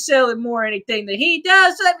 I be selling more anything than he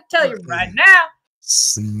does. Let me tell you right now.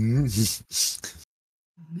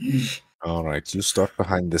 All right, you start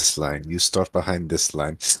behind this line. You start behind this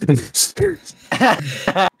line.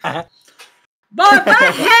 But if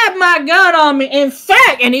I had my gun on me, in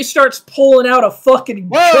fact, and he starts pulling out a fucking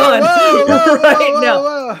gun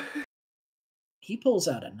now. He pulls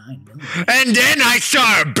out a 9mm. And then I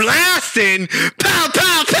start blasting. Pow,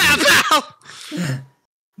 pow, pow, pow.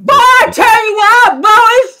 Boy, I tell you what, blow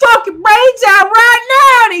his fucking brains out right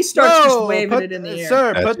now. And he starts just waving it in the air.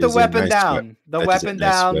 Sir, put the weapon down. The weapon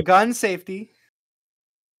down. Gun safety.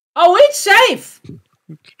 Oh, it's safe.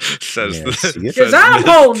 Says because I'm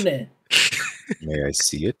holding it. May I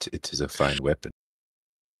see it? It is a fine weapon.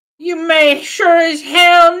 You may sure as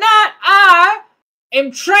hell not. I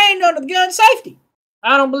am trained under the gun safety.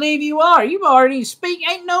 I don't believe you are. You already speak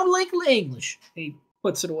ain't no legal English. He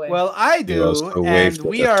puts it away. Well, I do, and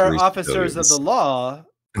we are officers of the law.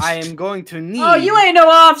 I am going to need... Oh, you ain't no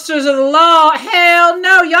officers of the law. Hell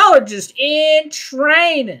no, y'all are just in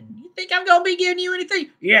training. You think I'm gonna be giving you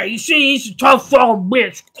anything? Yeah, you see, he's a tough fucking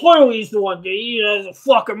bitch. Clearly he's the one that he has a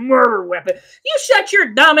fucking murder weapon. You shut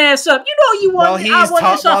your dumb ass up. You know you want while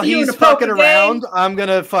he's fucking around, I'm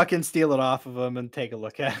gonna fucking steal it off of him and take a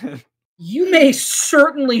look at it. You may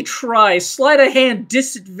certainly try. Sleight of hand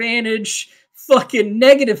disadvantage. Fucking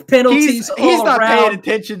negative penalties. He's not paying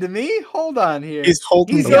attention to me. Hold on here. He's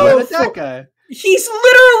holding He's yelling at that guy. He's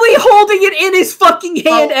literally holding it in his fucking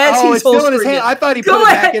hand as he's holstering his hand. I thought he put it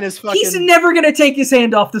back in his fucking... He's never gonna take his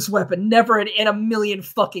hand off this weapon. Never in a million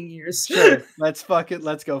fucking years. Sure. Let's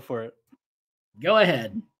go for it. Go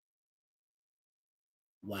ahead.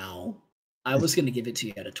 Wow. I was gonna give it to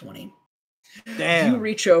you at a 20. Damn. You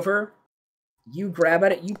reach over. You grab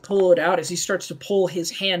at it, you pull it out. As he starts to pull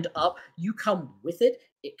his hand up, you come with it.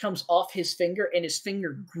 It comes off his finger, and his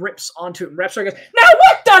finger grips onto it and wraps around. Now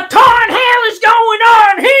what the tarn hell is going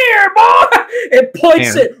on here, boy? It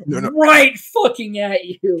points right fucking at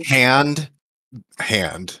you. Hand.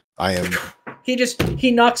 I am...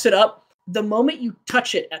 He knocks it up. The moment you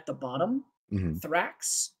touch it at the bottom,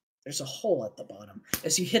 Thrax, there's a hole at the bottom.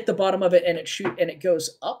 As you hit the bottom of it and it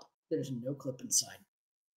goes up, there's no clip inside.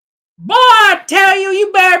 Boy, I tell you,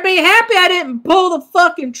 you better be happy I didn't pull the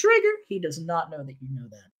fucking trigger. He does not know that you know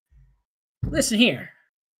that. Listen here.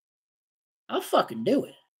 I'll fucking do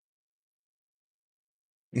it.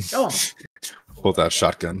 Go on. Hold that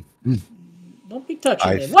shotgun. Don't be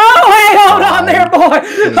touching it. Whoa, hey, hold on there, boy.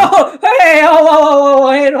 Oh, hey,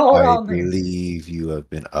 hold on there. I believe you have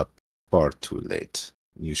been up far too late.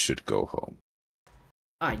 You should go home.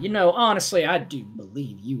 Honestly, I do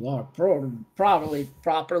believe you are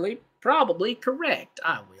probably correct.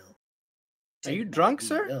 I will. Are you drunk,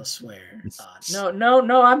 sir? Elsewhere.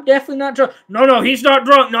 No, I'm definitely not drunk. No, he's not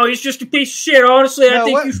drunk. No, he's just a piece of shit. Honestly, I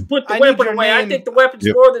think you should put the weapon away. Name. I think the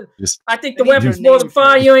weapon's more than... I think the weapon's more than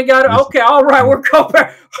fine. You ain't got it. Okay, all right, we're going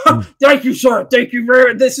back. Thank you, sir. Thank you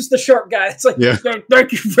very much. This is the sharp guy. It's like,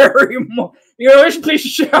 thank you very much. He's a piece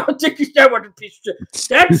of shit. I think he's that much a piece of shit.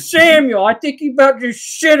 That's Samuel. I think he about to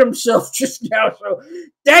shit himself just now. So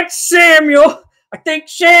that's Samuel. I think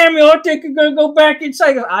I'm gonna go back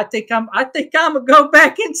inside. I think I'm gonna go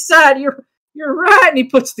back inside. You're right. And he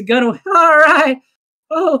puts the gun away. All right.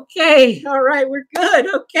 Okay. All right. We're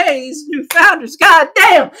good. Okay. These new founders. God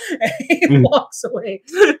damn. And he walks away.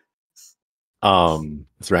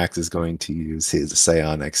 Thrax is going to use his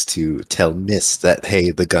psionics to tell Mist that,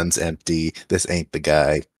 hey, the gun's empty. This ain't the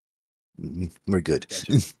guy. We're good.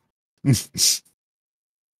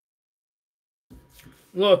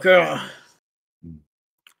 Look, to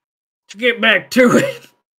get back to it,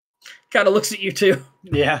 kind of looks at you two.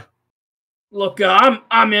 Yeah. Look,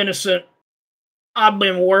 I'm innocent. I've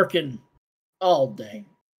been working all day.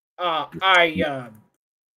 Well,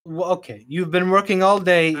 okay, you've been working all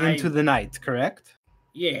day into the night, correct?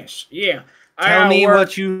 Yes. Yeah. Tell me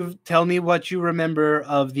what you remember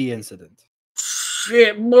of the incident.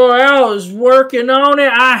 Shit, boy, I was working on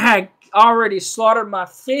it. I had already slaughtered my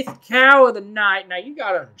 5th cow of the night. Now you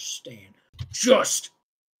gotta understand just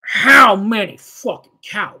how many fucking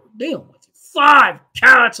cow we're dealing with. 5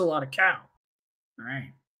 cow, that's a lot of cow. All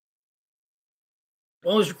right.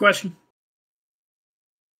 What was your question?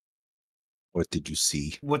 What did you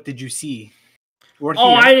see?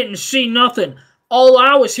 I didn't see nothing. All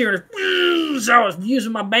I was hearing is I was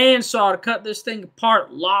using my bandsaw to cut this thing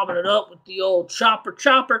apart, lobbing it up with the old chopper.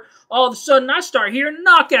 All of a sudden, I start hearing a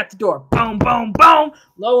knock at the door. Boom, boom, boom.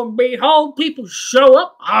 Lo and behold, people show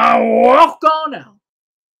up. I walk on out.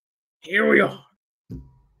 Here we are.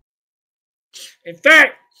 In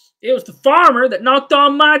fact, it was the farmer that knocked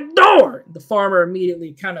on my door. The farmer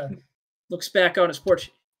immediately kind of looks back on his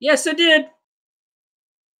porch. Yes, I did.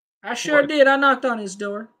 I sure did. I knocked on his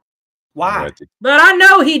door. Why? But I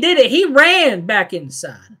know he did it. He ran back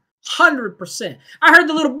inside. 100%. I heard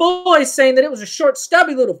the little boy saying that it was a short,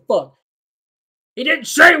 stubby little fuck. He didn't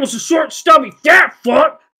say it was a short, stubby, fat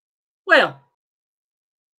fuck. Well,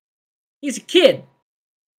 he's a kid.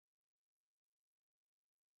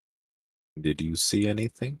 Did you see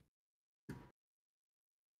anything?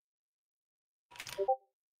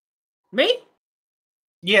 Me?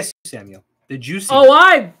 Yes, Samuel. Did you see? Oh,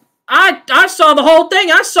 I saw the whole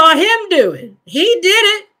thing. I saw him do it. He did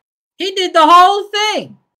it. He did the whole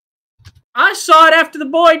thing. I saw it after the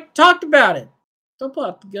boy talked about it. Don't pull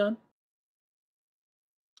out the gun.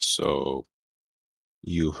 So,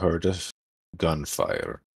 you heard of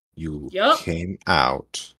gunfire. You Yep. came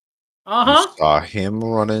out. Uh-huh. You saw him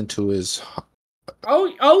run into his...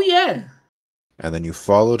 Oh yeah. And then you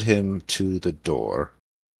followed him to the door,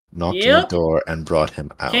 knocked on the Yep. door, and brought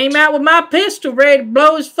him out. Came out with my pistol ready to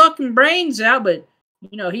blow his fucking brains out, but,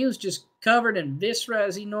 you know, he was just covered in viscera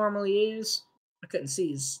as he normally is. I couldn't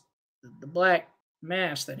see the black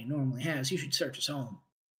mask that he normally has. You should search his home.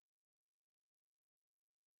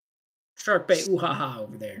 Shark bait ooh-ha-ha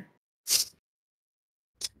over there.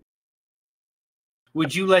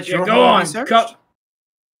 Would you let your go home on, be searched?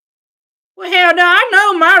 Well, hell no, I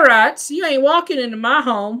know my rights. You ain't walking into my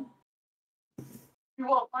home. You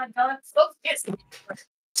want my guns? Go kiss me.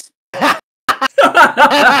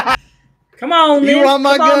 Come on, You man. want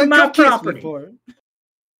my Come on to gun? my Come kiss property. me for it.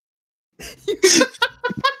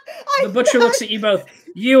 The butcher looks at you both.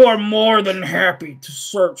 You are more than happy to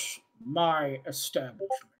search my establishment.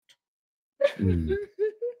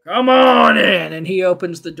 Come on in. And he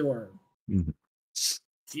opens the door.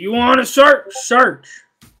 If you want to search, search.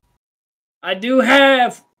 I do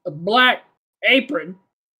have a black apron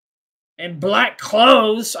and black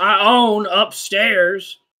clothes I own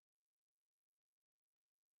upstairs.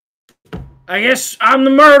 I guess I'm the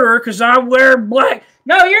murderer because I wear black.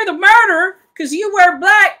 No, you're the murderer because you wear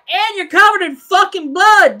black and you're covered in fucking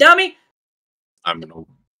blood, dummy. I'm going to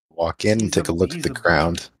walk in and take a look at the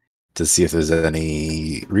ground to see if there's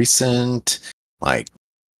any recent, like,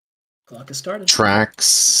 Clock has started.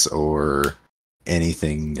 Tracks or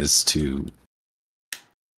anything as to...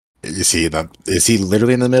 Is he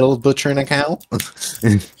literally in the middle of butchering a cow?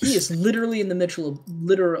 He is literally in the middle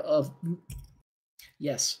of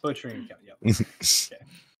yes. Butchering a cow, yep. Okay.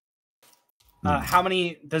 How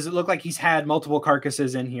many... Does it look like he's had multiple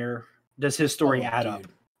carcasses in here? Does his story add up?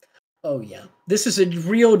 Oh, yeah. This is a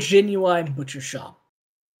real, genuine butcher shop.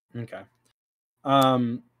 Okay.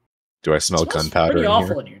 Do I smell gunpowder pretty in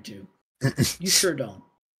awful here? in here, too. You sure don't.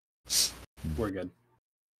 We're good.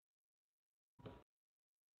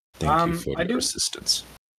 Thank you for your assistance.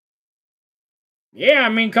 Yeah, I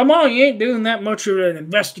mean, come on. You ain't doing that much of an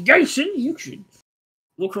investigation. You should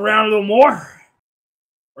look around a little more.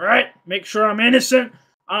 Right? Make sure I'm innocent.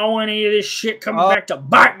 I don't want any of this shit coming back to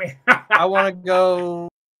bite me. I want to go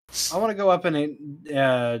up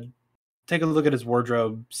and take a look at his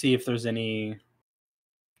wardrobe, see if there's any...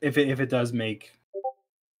 If it does make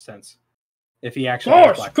sense. If he actually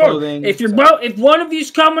has black clothing. If one of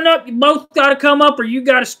you's coming up, you both got to come up, or you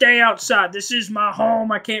got to stay outside. This is my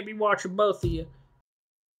home. I can't be watching both of you.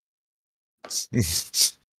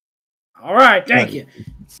 All right, thank you.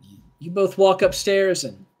 You both walk upstairs,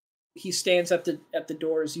 and he stands at the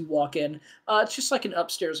door as you walk in. It's just like an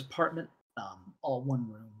upstairs apartment, all one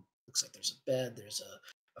room. Looks like there's a bed, there's a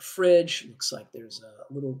fridge. Looks like there's a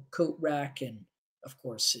little coat rack, and of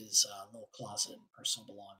course, his little closet, personal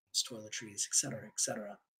belongings, toiletries, etc.,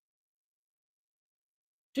 etc.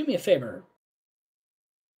 Do me a favor.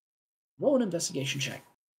 Roll an investigation check.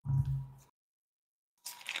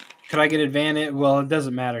 Could I get advantage? Well, it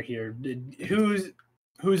doesn't matter here.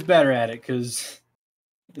 Who's better at it? Because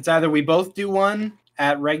it's either we both do one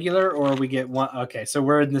at regular or we get one. Okay, so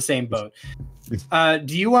we're in the same boat.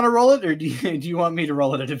 Do you want to roll it, or do you want me to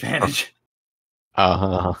roll it at advantage?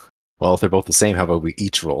 Well, if they're both the same, how about we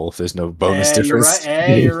each roll if there's no bonus difference?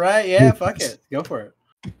 You're right. Yeah, fuck it. Go for it.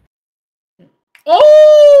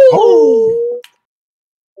 Oh!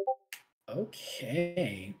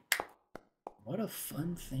 Okay. What a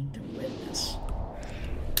fun thing to witness.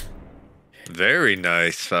 Very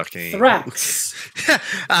nice fucking... Thrax.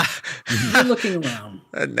 You're looking around.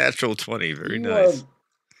 A natural 20. Very nice.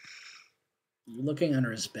 You're looking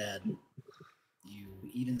under his bed. You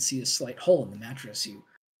even see a slight hole in the mattress. You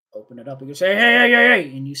open it up and you say,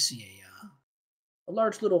 hey, and you see a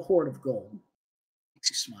large little hoard of gold. Makes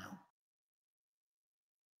you smile.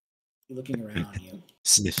 You're looking around you.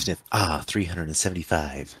 Sniff, sniff.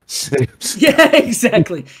 375. Yeah,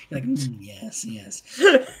 exactly. You're like, yes.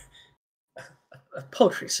 A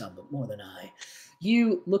paltry sum, but more than I.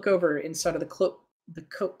 You look over inside of the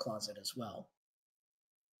coat closet as well,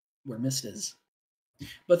 where Mist is.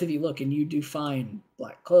 Both of you look, and you do find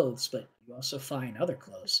black clothes, but you also find other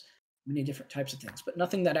clothes, many different types of things, but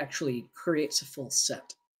nothing that actually creates a full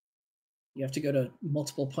set. You have to go to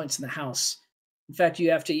multiple points in the house. In fact,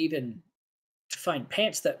 you have to even find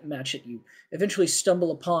pants that match it. You eventually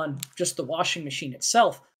stumble upon just the washing machine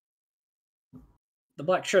itself. The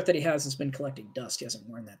black shirt that he has been collecting dust. He hasn't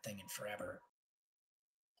worn that thing in forever.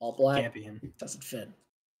 All black. Can't be him. Doesn't fit.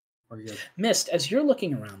 We're good. Mist, as you're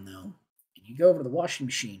looking around, though, and you go over to the washing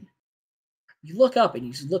machine, you look up and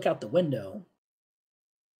you look out the window,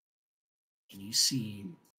 and you see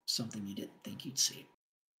something you didn't think you'd see.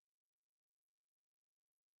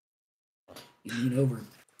 You lean over.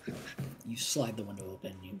 You slide the window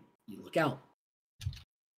open. You look out.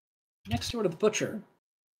 Next door to the butcher,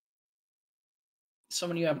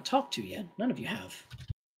 someone you haven't talked to yet. None of you have.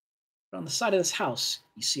 But on the side of this house,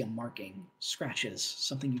 you see a marking, scratches,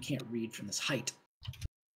 something you can't read from this height.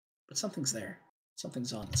 But something's there.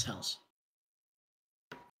 Something's on this house.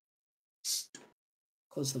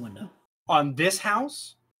 Close the window. On this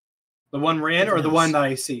house? The one we're in, or the one that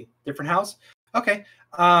I see? Different house? Okay.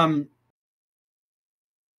 The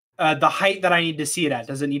height that I need to see it at,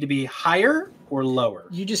 does it need to be higher or lower?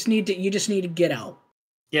 You just need to get out.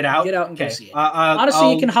 Get out? Get out and go see it.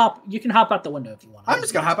 Honestly, you can hop out the window if you want. I'm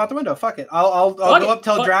just gonna hop out the window. Fuck it. I'll go up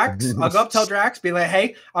tell Drax. I'll go up tell Drax, be like,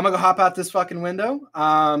 hey, I'm gonna go hop out this fucking window.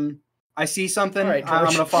 I see something. Right, I'm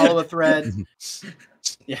gonna follow a thread.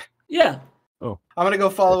 Yeah. Yeah. Oh. I'm gonna go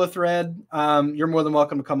follow a thread. You're more than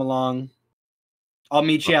welcome to come along. I'll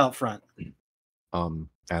meet you out front.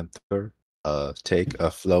 Anther, take a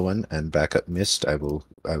Flowen and back up Mist. I will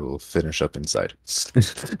finish up inside.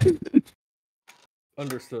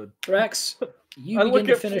 Understood. Drax, you begin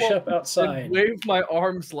to finish up outside. And wave my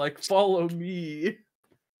arms like, follow me.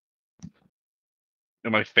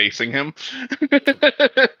 Am I facing him? I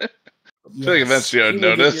feel like eventually I'd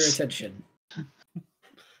notice. Your attention.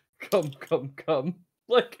 Come.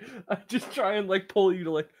 Like, I just try and like pull you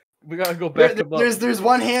to like, we gotta go back up. There's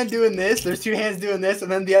one hand doing this, there's two hands doing this,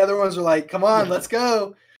 and then the other ones are like, come on, let's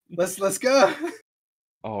go. Let's go.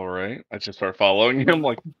 All right. I just start following him,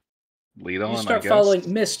 like, lead on, You start I guess.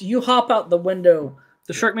 following Mist. You hop out the window.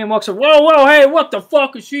 The shark man walks up. Whoa, hey, what the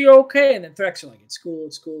fuck? Is she okay? And then Threx are like, it's cool.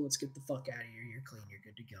 Let's get the fuck out of here. You're clean. You're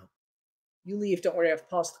good to go. You leave. Don't worry. I have to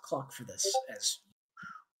pause the clock for this as you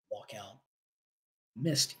walk out.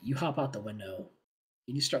 Mist, you hop out the window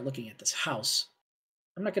and you start looking at this house.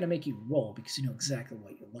 I'm not going to make you roll because you know exactly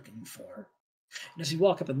what you're looking for. And as you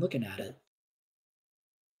walk up and looking at it,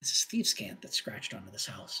 this is thieves' cant that's scratched onto this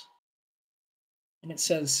house. And it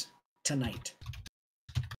says, tonight.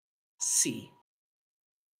 C.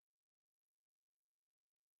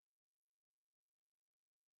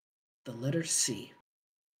 The letter C.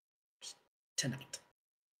 Tonight.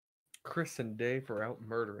 Chris and Dave are out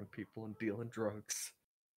murdering people and dealing drugs.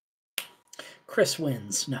 Chris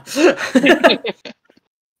wins. No.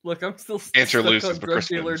 Look, I'm still Answer stuck loses, on but drug Chris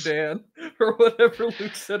dealer wins. Dan, or whatever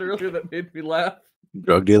Luke said earlier that made me laugh.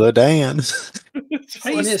 Drug dealer Dan.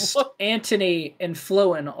 Mist, Antony, and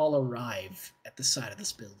Floen all arrive at the side of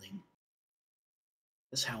this building.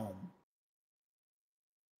 This home.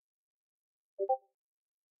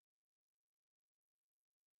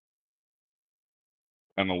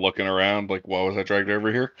 And I'm looking around, like, why was I dragged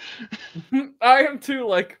over here? I am too,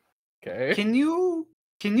 like, okay. Can you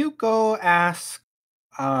go ask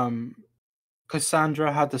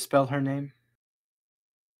Cassandra how to spell her name?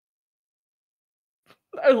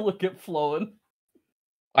 I look at Floen.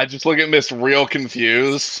 I just look at Miss real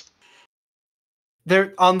confused.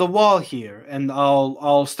 They're on the wall here, and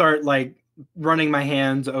I'll start like running my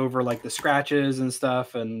hands over like the scratches and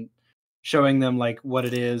stuff and showing them like what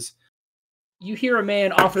it is. You hear a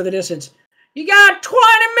man off to the distance. You got 20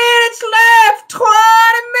 minutes left! 20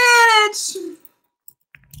 minutes!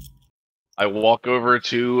 I walk over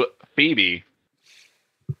to Phoebe.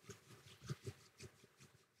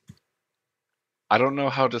 I don't know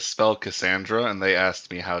how to spell Cassandra, and they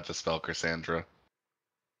asked me how to spell Cassandra.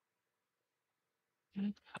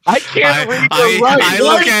 I can't read the right.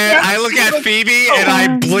 I look at Phoebe and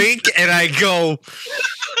I blink and I go.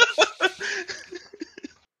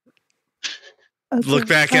 Okay, Look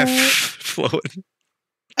back at Floen.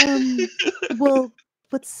 Well,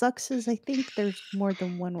 what sucks is I think there's more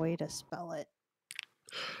than one way to spell it.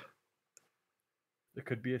 It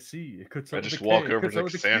could be a C. It could I start with just a walk K. It over could to start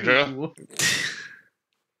with a Cassandra. Q.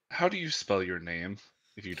 How do you spell your name,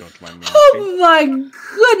 if you don't mind me asking? Oh my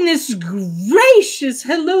goodness gracious!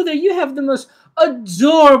 Hello there, you have the most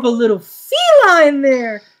adorable little feline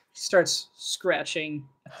there! He starts scratching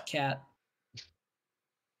at the cat.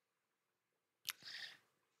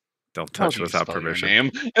 Don't touch without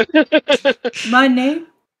permission. My name?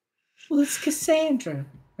 Well, it's Cassandra.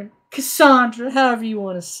 Or Cassandra, however you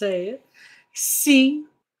want to say it.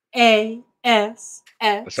 C-A-S-S-A-N-D-R.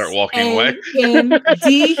 I start walking away.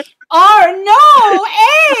 No!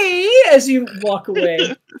 A! As you walk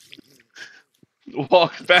away.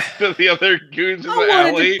 Walk back to the other goons in I the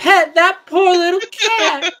wanted alley. to pet that poor little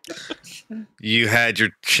cat. You had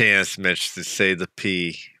your chance, Mitch, to say the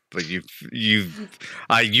P, but you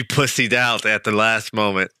pussied out at the last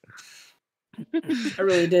moment. I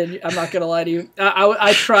really did. I'm not gonna lie to you.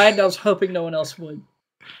 I tried. And I was hoping no one else would.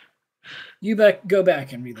 You go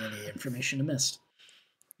back and relay the information to Mist.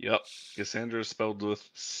 Yep. Cassandra is spelled with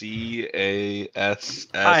C-A-S-S.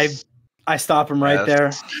 I stop him right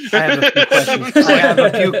there. I have a few questions. I have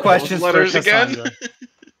a few questions for Cassandra.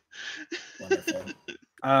 Wonderful.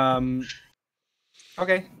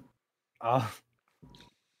 Okay.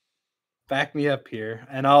 Back me up here,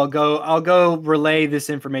 and I'll go relay this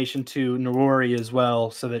information to Novora as well,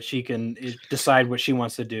 so that she can decide what she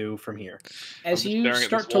wants to do from here. As you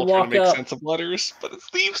start to walk up, sense of letters, but it's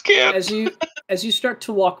thieves' camp. As you start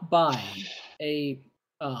to walk by, a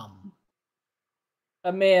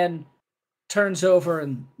man turns over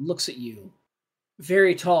and looks at you.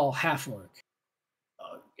 Very tall, half-orc.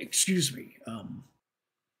 Excuse me.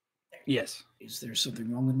 Yes. Is there something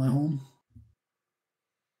wrong with my home?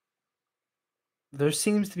 There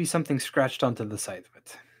seems to be something scratched onto the side of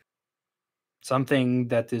it. Something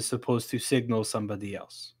that is supposed to signal somebody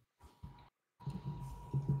else.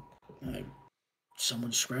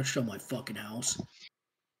 Someone scratched on my fucking house.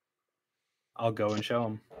 I'll go and show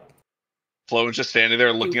him. Flo's just standing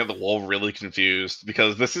there looking at the wall, really confused,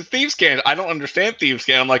 because this is Thieves' Cant. I don't understand Thieves'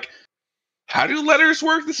 Cant. I'm like, how do letters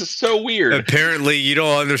work? This is so weird. Apparently, you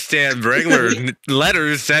don't understand regular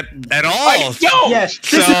letters at all. I don't. Yes,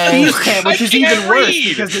 this is Thieves' Cant, which is even worse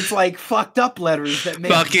because it's like fucked up letters that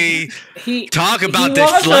make. Bucky, talk about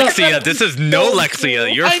dyslexia. This is no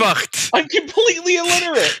Lexia. You're fucked. I'm completely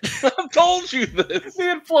illiterate. I've told you this.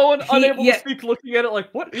 Me and Flo unable to speak, looking at it like,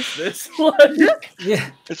 what is this?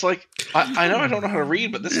 Yeah, it's like I know I don't know how to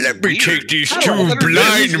read, but this is Let me weird. take these two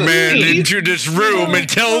blind men into this room and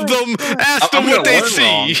tell them. Ask them what they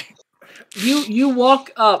see. You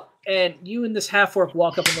walk up, and you and this half-orc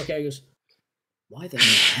walk up and look at it. Goes, why the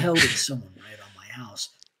hell did someone write on my house?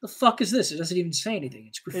 The fuck is this? It doesn't even say anything.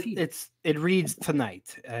 It's graffiti. It reads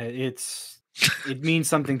tonight. It means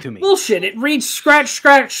something to me. Bullshit! It reads scratch,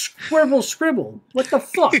 scratch, scribble, scribble. What the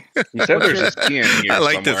fuck? You said there's a T in here. I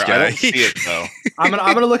like somewhere. this guy. I don't see it though. I'm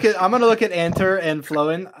gonna look at Enter and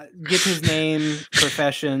Floen. Get his name,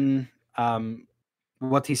 profession,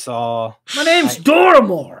 what he saw. My name's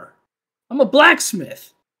Doramore. I'm a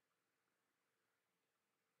blacksmith.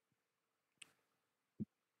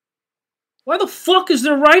 Why the fuck is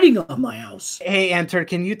there writing on my house? Hey, Enter,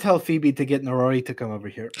 can you tell Phoebe to get Norori to come over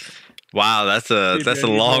here? Wow, that's a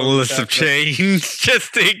long list of chains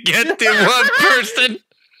just to get to one person.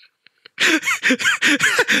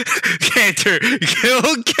 Cantor,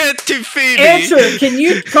 go get to Phoebe. Answer, can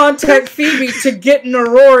you contact Phoebe to get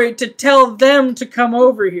Norori to tell them to come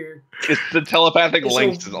over here? It's the telepathic It's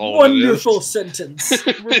links a is all wonderful it is. sentence.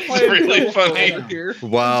 It's really funny.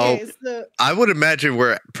 Wow. Okay, so- I would imagine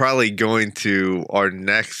we're probably going to our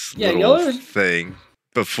next little thing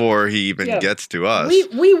before he even gets to us.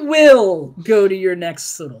 We will go to your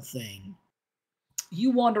next little thing.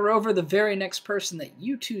 You wander over, the very next person that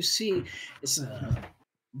you two see is a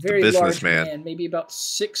very large man, maybe about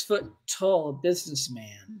 6 foot tall, a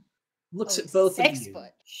businessman. Looks at both of you.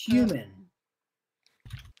 Human.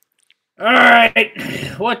 All right,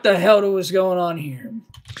 what the hell was going on here?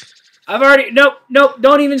 I've already nope.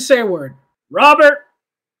 Don't even say a word, Robert.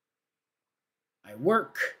 I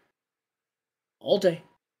work all day.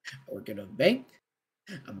 I work at a bank.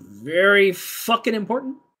 I'm very fucking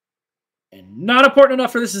important. And not important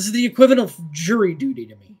enough for this. This is the equivalent of jury duty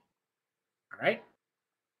to me. Alright?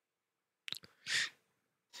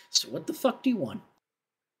 So what the fuck do you want?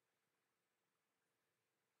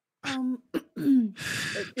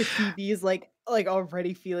 If Phoebe is like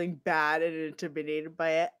already feeling bad and intimidated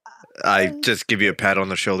by it. I just give you a pat on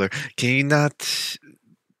the shoulder. Can you not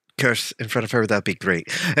curse in front of her? That'd be great.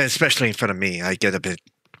 And especially in front of me. I get a bit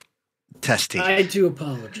testy. I do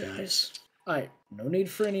apologize. No need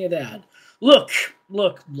for any of that. Look.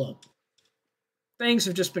 Things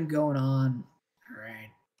have just been going on. Alright.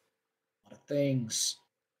 A lot of things.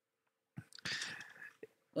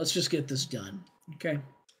 Let's just get this done. Okay?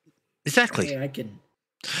 Exactly. I can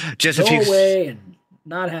just go away and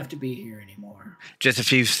not have to be here anymore. Just a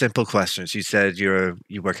few simple questions. You said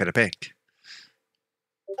you work at a bank.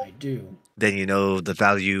 I do. Then you know the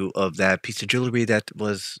value of that piece of jewelry that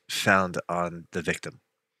was found on the victim.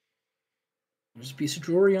 There's a piece of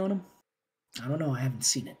jewelry on him. I don't know. I haven't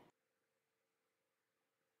seen it.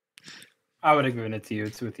 I would have given it to you.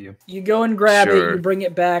 It's with you. You go and grab it. You bring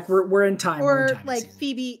it back. We're in time. Or in time like season.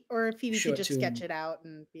 Phoebe could just sketch it out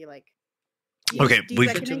and be like, okay,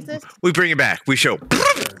 we bring it back. We show.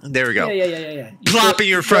 There we go. Yeah. Plop in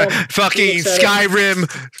your front. Fucking Skyrim.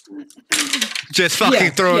 Just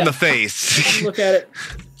fucking throw in the face. Look at it.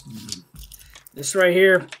 This right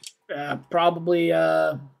here, probably.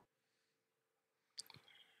 I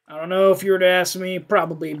don't know if you were to ask me.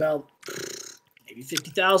 Probably about Maybe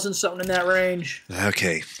 50,000, something in that range.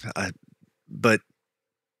 Okay, but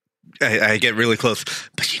I get really close.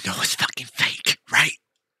 But you know it's fucking fake, right?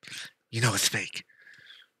 You know it's fake.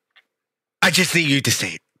 I just need you to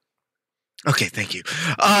say it. Okay, thank you.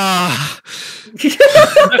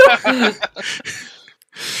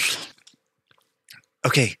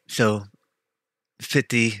 Okay, so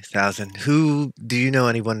 50,000. Who do you know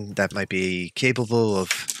anyone that might be capable of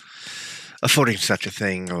affording such a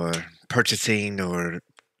thing, or purchasing, or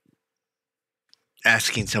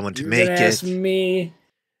asking someone to make it? Ask me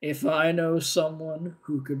if I know someone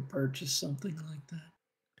who could purchase something like that.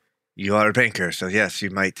 You are a banker, so yes, you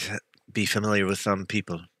might be familiar with some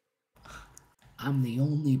people. I'm the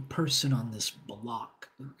only person on this block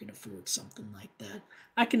who can afford something like that.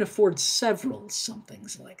 I can afford several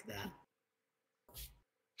somethings like that.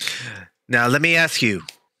 Now, let me ask you.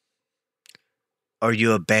 Are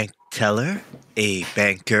you a bank teller? A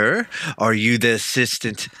banker? Are you the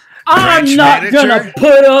assistant I'm not manager? gonna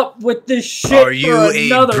put up with this shit Are you for a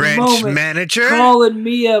another branch moment. manager? Calling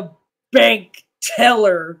me a bank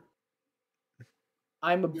teller.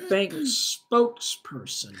 I'm a bank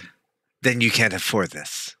spokesperson. Then you can't afford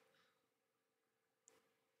this.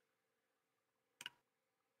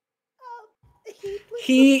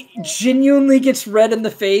 He genuinely gets red in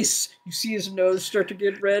the face. You see his nose start to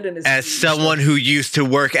get red, and his As someone who used to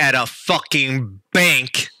work at a fucking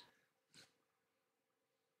bank.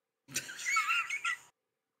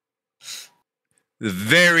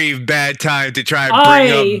 Very bad time to try and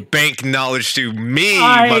bring up bank knowledge to me,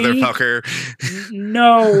 motherfucker.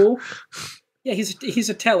 No. Yeah, he's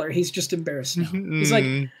a teller. He's just embarrassed now. He's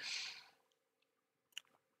like,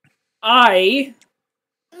 I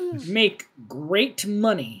make great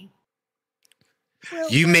money.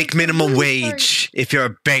 You make minimum wage if you're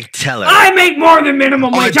a bank teller. I make more than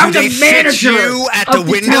minimum wage. I'm the manager. Sit you at the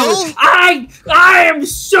window? I am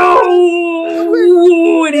so.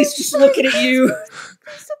 And he's just looking at you.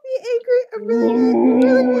 Please don't be angry. I'm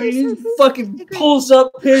really he fucking pulls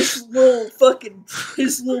up his little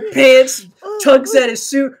pants, tugs at his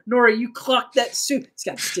suit. Nora, you clock that suit. It's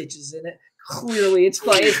got stitches in it. Clearly, it's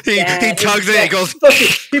fine. He tugs it. He goes.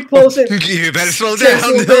 He pulls it. You better slow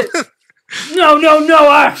down. No!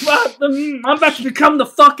 I'm about to become the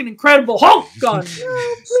fucking Incredible Hulk gun. No,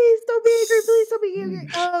 please don't be angry. Please don't be angry.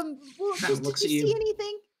 Well, did you see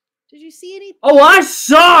anything? Did you see anything? Oh, I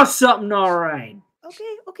saw something. All right.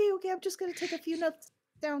 Okay. I'm just gonna take a few notes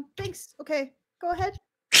down. Thanks. Okay, go ahead.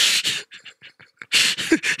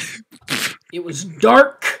 It was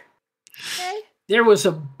dark. Okay. There was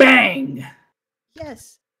a bang.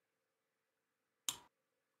 Yes.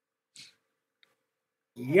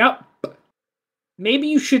 Yep. Maybe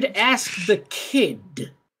you should ask the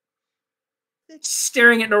kid.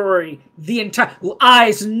 Staring at Nori, the entire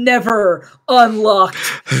eyes never unlocked.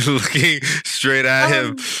 Looking straight at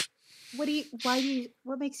him.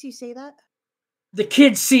 What makes you say that? The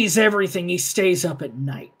kid sees everything. He stays up at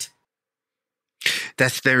night.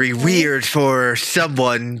 That's very weird for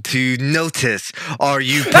someone to notice. Are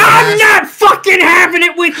you? I'm not fucking having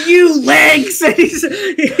it with you, Legs. Legs.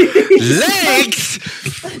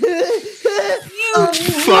 You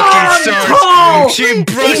fucking starts. She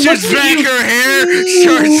brushes back her hair.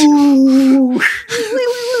 Starts.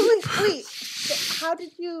 Wait. How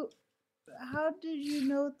did you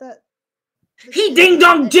know that? He ding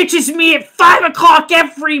dong ditches me at 5 o'clock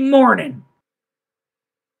every morning.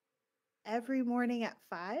 Every morning at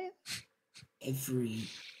 5? Every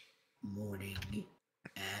morning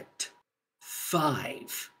at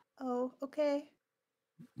 5. Oh, okay.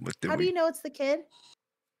 How do you know it's the kid?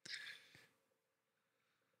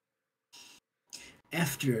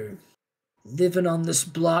 After living on this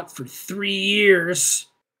block for 3 years,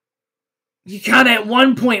 you kind of at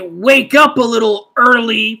one point wake up a little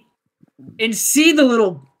early and see the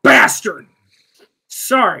little bastard.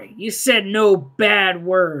 Sorry, you said no bad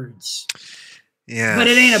words. Yeah. But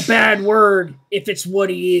it ain't a bad word if it's what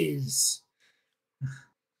he is.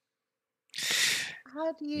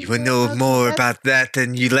 You would know more about that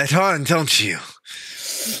than you let on, don't you?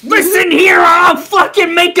 Listen here, I'll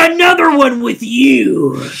fucking make another one with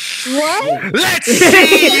you. What? Let's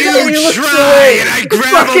see you try. And I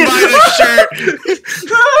grab him by the shirt.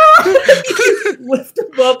 Lift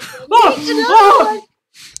him up.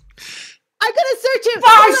 I'm gonna search him.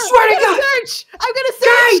 I swear to God. I'm gonna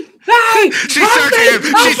search. Hey! She's searching him.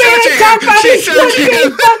 She's searching him.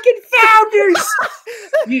 Fucking founders.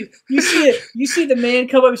 You see the man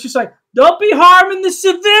come up. It's just like, don't be harming the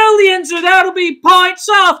civilians, or that'll be points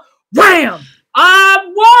off. Bam!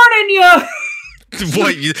 I'm warning you.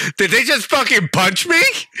 What? Did they just fucking punch me?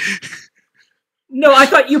 No, I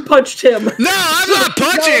thought you punched him. No, I'm not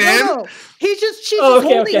punching him. No. She's just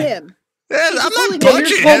holding him. Yeah, She's I'm holding not him.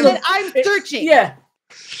 punching holding him. And I'm searching. Yeah.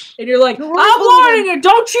 And you're like, I'm You're holding warning you,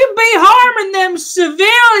 don't you be harming them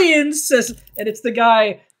civilians. And it's the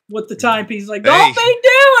guy with the timepiece like, don't be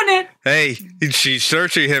doing it. Hey, she's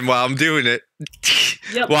searching him while I'm doing it.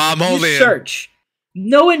 Yep. While I'm holding him. Search.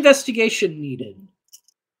 No investigation needed.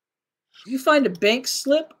 You find a bank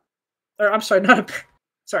slip. Or, I'm sorry, not a...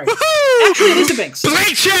 Sorry. Woohoo! Actually, it is a bank slip.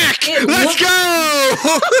 Blank check! Let's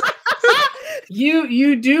go!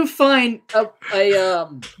 You do find a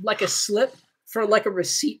like a slip for like a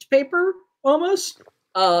receipt paper almost.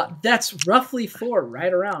 That's roughly for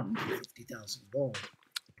right around 50,000 gold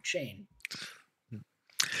chain.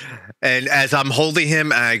 And as I'm holding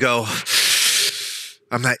him, I go,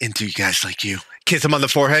 I'm not into you guys like you. Kiss him on the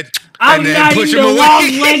forehead. I'm and then not push into him away.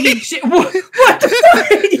 long-legged shit. What the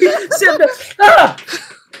fuck?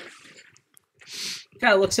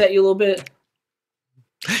 Kind of looks at you a little bit.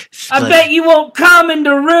 I bet you won't come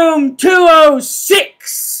into room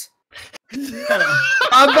 206.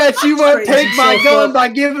 I bet you won't take my gun by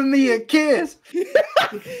giving me a kiss.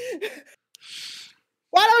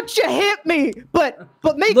 Why don't you hit me? But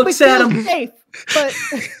make Looks me at feel him. safe. But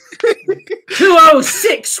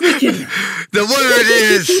 206, we can. The word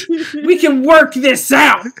is We can work this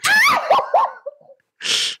out.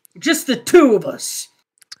 Just the two of us.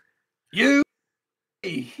 You.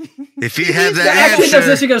 if you have The that actually does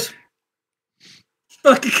this. answer. He goes,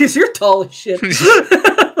 "Fuck, because you're tall as shit."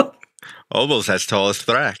 Almost as tall as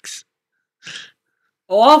Thrax.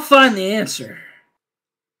 Oh, I'll find the answer.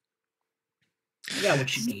 I got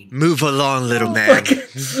what you need. Move along, little man.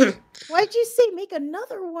 why'd you say make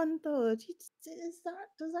another one though? Does that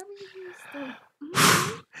mean you still?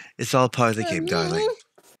 It's all part of the game, darling.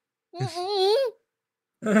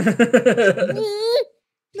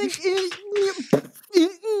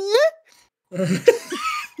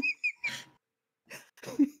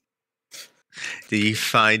 Do you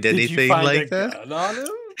find anything like that? Gun on him?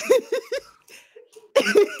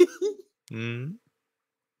 Hmm?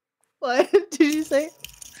 What did you say?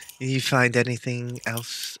 Do you find anything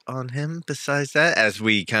else on him besides that? As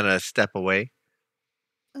we kind of step away,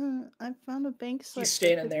 I found a bank slip. He's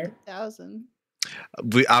standing there. 50,000.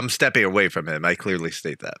 I'm stepping away from him. I clearly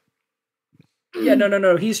state that. Yeah,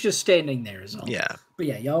 no. He's just standing there, is all. Yeah. But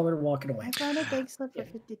yeah, y'all are walking away. I found a bank slip for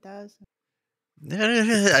 50,000.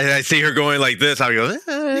 I see her going like this. I go.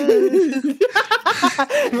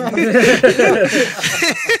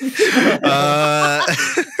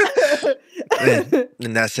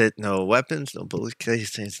 And that's it. No weapons, no bullet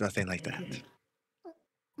casings, nothing like that.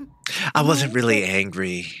 I wasn't really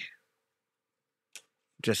angry.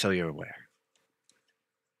 Just so you're aware.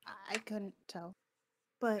 I couldn't tell,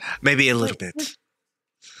 but Maybe a little bit.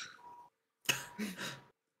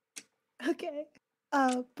 okay.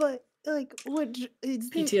 But like, would is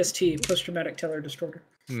there, PTSD, post-traumatic terror disorder.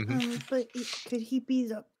 Mm-hmm. could he be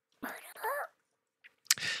the murderer?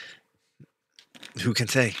 Who can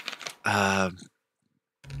say? And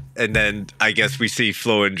then I guess we see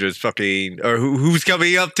Floen just fucking, or who's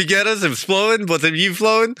coming up to get us? If Floen, was it you,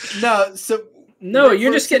 Floen? No, so No,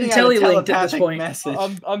 you're just getting sending out a telelinked at this telepathic point. Message.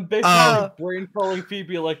 I'm basically brain calling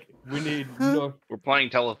Phoebe like we need no We're playing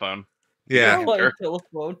telephone. Yeah. playing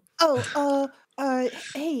telephone. Oh,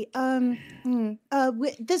 hey,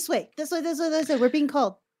 this way. We're being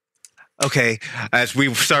called. Okay. As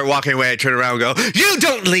we start walking away, I turn around and go, "You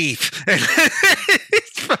don't leave!" And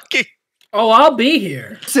it's fucking Oh, I'll be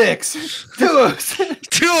here. 206.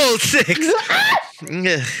 206.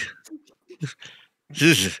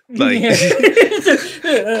 Like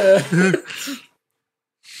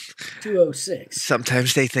 206.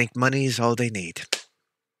 sometimes they think money is all they need.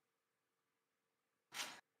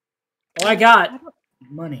 Oh, I got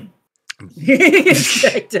money.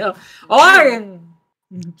 Checked out. Oh, I can.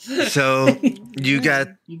 So you got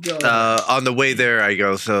You go. on the way there. I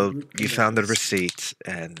go. So you found the receipt,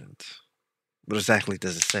 and what exactly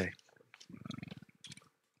does it say?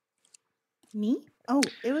 Me? Oh,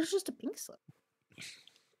 it was just a pink slip.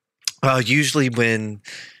 Usually when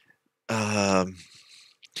a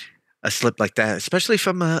slip like that, especially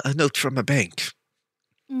from a note from a bank,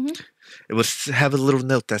 it will have a little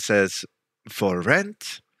note that says for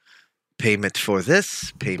rent, payment for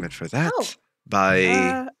this, payment for that. Oh.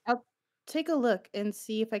 By I'll take a look and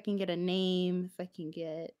see if I can get a name, if I can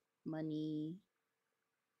get money.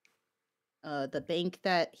 The bank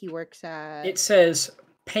that he works at. It says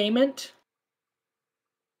payment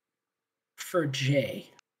for J.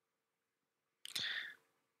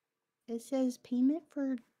 It says payment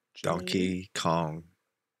for J. Donkey Kong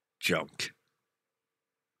junk.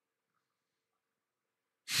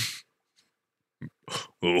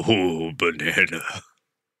 Oh, banana.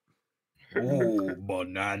 Oh,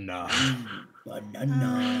 banana.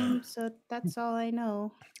 Banana. So that's all I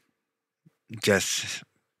know. Just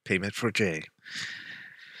payment for J.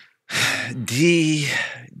 D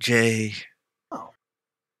J. Oh.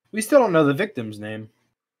 We still don't know the victim's name.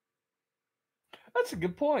 That's a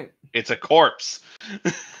good point. It's a corpse.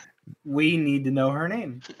 We need to know her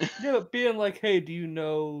name. Yeah, but being like, hey, do you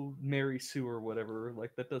know Mary Sue or whatever?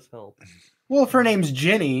 Like, that does help. Well, if her name's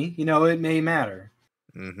Jenny, it may matter.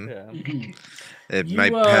 Mm-hmm. Yeah. It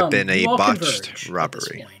might have been a botched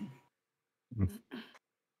robbery.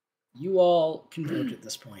 You all converge at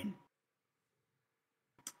this point.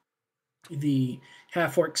 The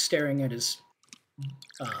half-orc staring at his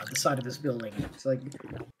the side of his building. It's like,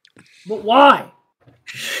 but why?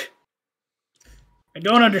 I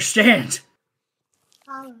don't understand.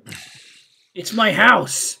 It's my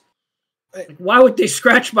house. Like, why would they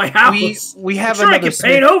scratch my house? We have sure another I can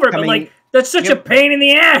paint over, but like that's such a pain in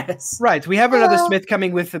the ass. Right. We have another Smith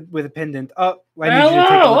coming with a pendant. Oh, I need Hello. you to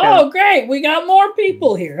take a look at it. Great. We got more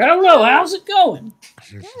people here. Hello. How's it going?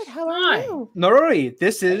 Good. How are you? Norori,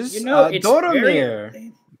 this is it's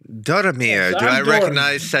Doromir. Doromir, Yes, do I'm I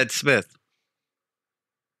recognize Doromir. said Smith?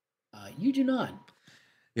 You do not.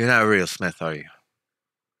 You're not a real Smith, are you?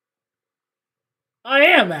 I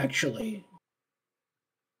am actually.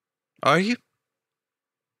 Are you?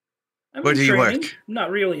 I'm Where in do you training. work? I'm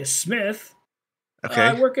not really a smith. Okay.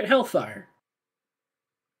 I work at Hellfire.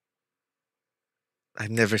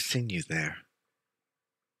 I've never seen you there.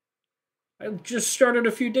 I just started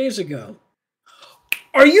a few days ago.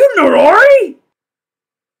 Are you Norori?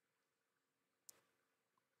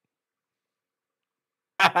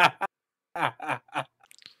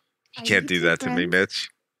 You can't do that to me, Mitch.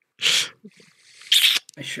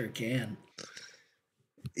 I sure can.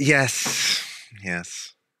 Yes.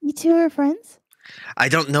 Yes. You two are friends? I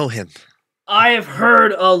don't know him. I have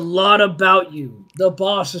heard a lot about you. The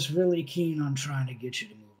boss is really keen on trying to get you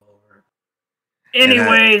to move over.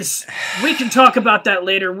 Anyways, we can talk about that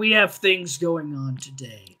later. We have things going on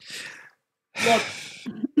today. Look,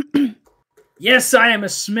 yes, I am a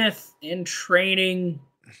smith in training.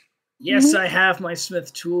 Yes, I have my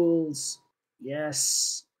smith tools.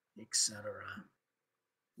 Yes, etc.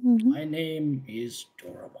 My name is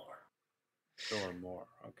Doramar. Doramar.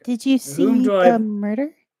 Okay. Did you see the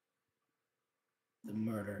murder? The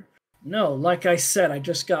murder. No, like I said, I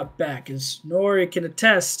just got back. As Nori can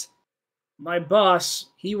attest, my boss,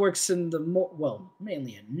 he works in the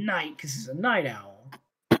mainly at night because he's a night owl.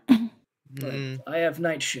 But I have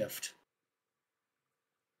night shift.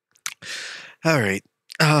 All right.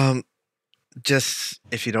 Just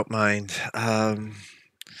if you don't mind,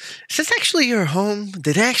 is this actually your home?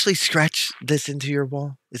 Did they actually scratch this into your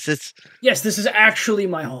wall? Is this? Yes, this is actually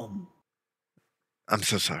my home. I'm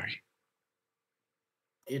so sorry.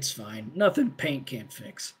 It's fine. Nothing paint can't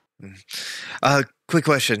fix. Quick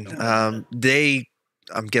question. I'm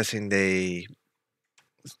guessing they.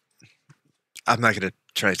 I'm not gonna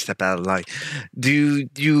try to step out of line. Do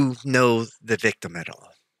you know the victim at all?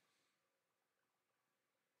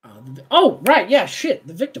 Oh, right, yeah, shit,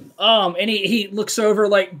 the victim. And he looks over,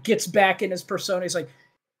 like, gets back in his persona. He's like,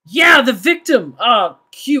 yeah, the victim.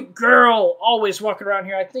 Cute girl, always walking around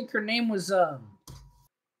here. I think her name was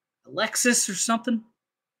Alexis or something.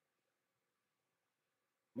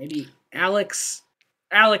 Maybe Alex.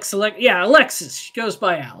 Yeah, Alexis. She goes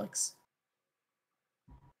by Alex.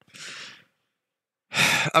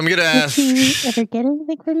 I'm gonna ask. Did she ever get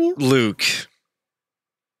anything from you? Luke.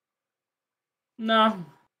 No.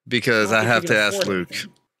 Because I have to ask Luke.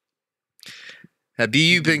 Anything. Have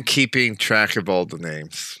you been keeping track of all the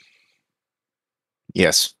names?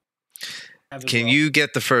 Yes. Can you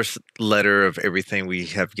get the first letter of everything we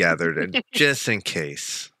have gathered, and just in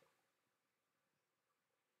case?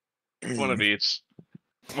 One of each.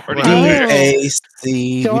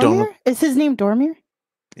 D-A-C. Dormir? Is his name Dormir?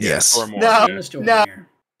 Yes. Dormor.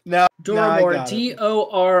 No. Dormor. D-O-R-O-M-O-R-E.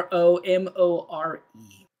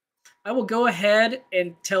 I will go ahead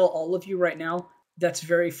and tell all of you right now, that's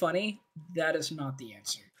very funny. That is not the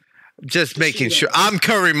answer. Just making sure. I'm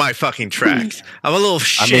covering my fucking tracks. I'm a little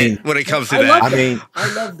shit when it comes to that.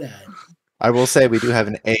 I love that. I will say we do have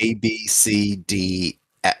an A, B, C, D,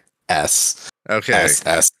 S. Okay.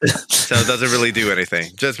 S. So it doesn't really do anything.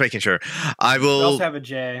 Just making sure. I will. We also have a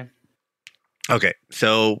J. Okay.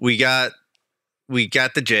 So we got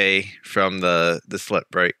the J from the slip,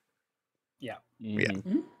 right? Yeah. Yeah.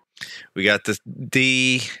 Mm-hmm. We got the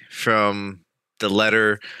D from the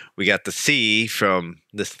letter. We got the C from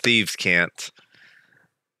the thieves' cant.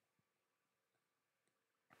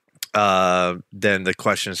 Then the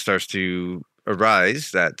question starts to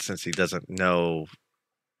arise that since he doesn't know,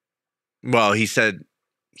 well, he said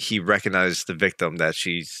he recognized the victim that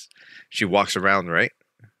she walks around, right?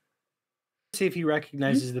 See if he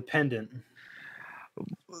recognizes the pendant.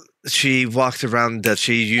 She walks around. Does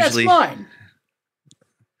she usually? That's mine.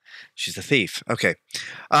 She's a thief. Okay.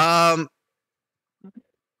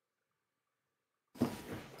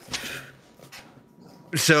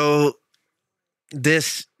 So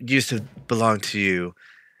this used to belong to you,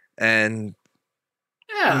 and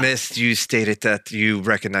Mist, you stated that you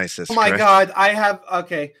recognize this. Oh my correct? God! I have.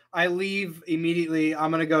 Okay, I leave immediately.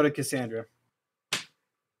 I'm gonna go to Cassandra.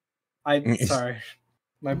 Sorry,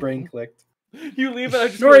 my brain clicked. You leave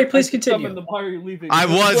it. Nori, please continue. Why are you leaving? I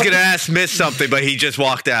was gonna ask Mist something, but he just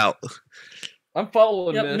walked out. I'm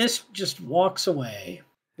following Yep, Mist. Mist just walks away.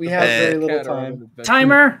 We have very little time.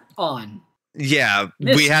 Timer on. Yeah,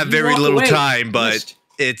 Mist, we have you very walk little away. time, but Mist,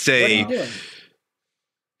 it's what are a. you doing?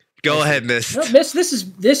 Go ahead, Mist. No, Mist,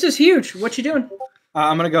 this is huge. What you doing?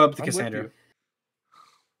 I'm gonna go up to I'm with Cassandra.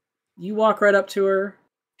 You walk right up to her.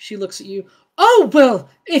 She looks at you. Oh, well,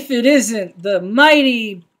 if it isn't the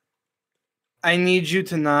mighty... I need you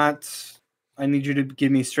to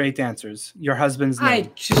give me straight answers. Your husband's name. I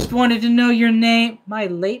just wanted to know your name. My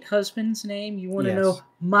late husband's name. You want to know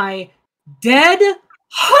my dead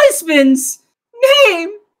husband's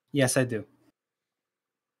name? Yes, I do.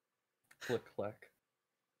 Click, clack.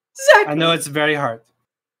 Zachary. I know it's very hard.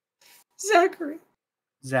 Zachary.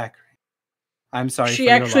 I'm sorry. She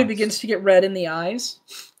actually begins to get red in the eyes.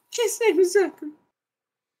 His name is Zachary.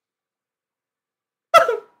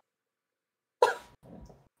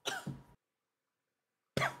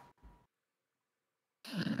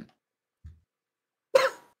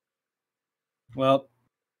 Well.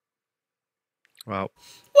 Well.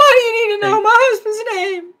 Why do you need to know my husband's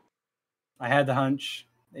name? I had the hunch.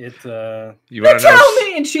 You want to tell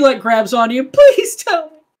me? And she like grabs on you. Please tell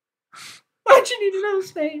me. Why'd you need to know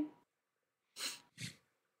his name?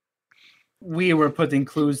 We were putting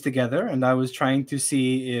clues together, and I was trying to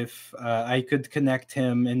see if I could connect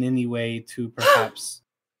him in any way to perhaps.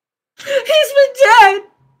 He's been dead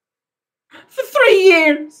for 3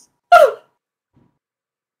 years.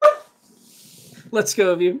 Let's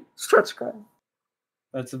go of you. Starts crying.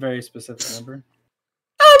 That's a very specific number.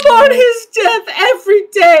 I'm on his death every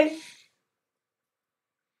day.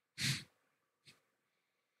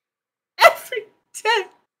 Every day.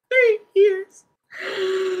 3 years.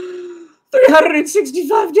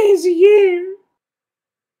 365 days a year.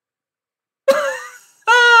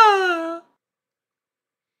 I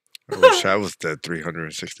wish I was dead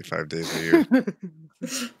 365 days a year.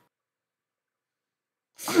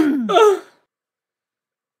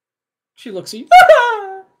 She looks at you.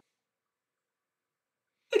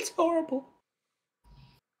 It's horrible.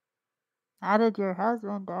 How did your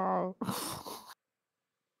husband die?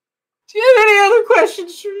 Do you have any other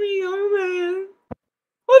questions for me, young man?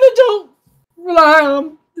 Well, then don't rely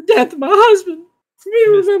on the death of my husband. For me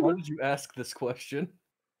to Miss, remember. why did you ask this question?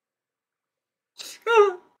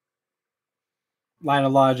 Line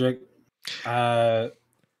of logic. I'm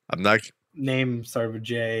not. Name started with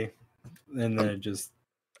J, and then it just.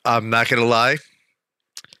 I'm not gonna lie.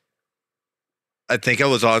 I think I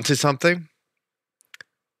was onto something.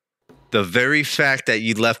 The very fact that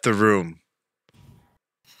you left the room,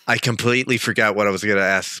 I completely forgot what I was gonna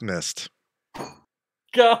ask Mist.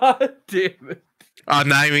 God damn it. I'm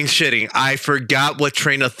not even shitting. I forgot what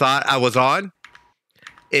train of thought I was on.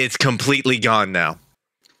 It's completely gone now.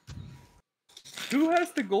 Who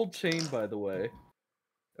has the gold chain, by the way?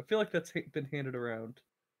 I feel like that's been handed around.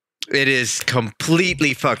 It is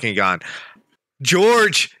completely fucking gone.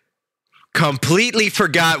 George completely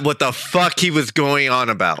forgot what the fuck he was going on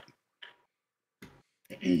about.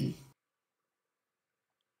 This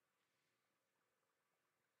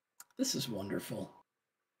is wonderful.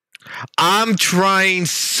 I'm trying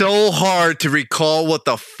so hard to recall what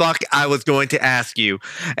the fuck I was going to ask you,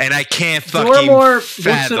 and I can't fucking Dormor looks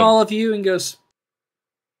fathom. at all of you and goes,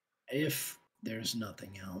 if there's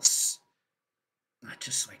nothing else, I'd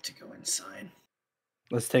just like to go inside.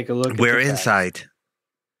 Let's take a look. We're inside.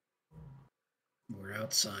 We're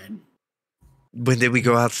outside. When did we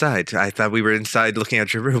go outside? I thought we were inside looking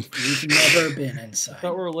at your room. We've never been I inside.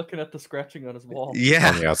 thought we were looking at the scratching on his wall. Yeah.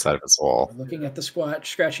 On the outside of his wall. We're looking at the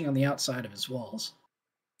scratching on the outside of his walls.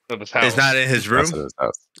 Of his house. It's not in his room. Outside of his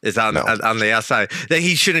house. It's on the outside. Then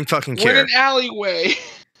he shouldn't fucking We're in care. an alleyway.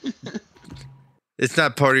 It's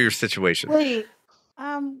not part of your situation. Wait,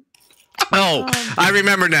 Oh, I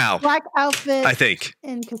remember now. black outfit. I think.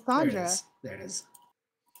 In There it Cassandra. is. There it is.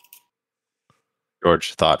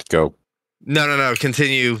 George thought, go. No.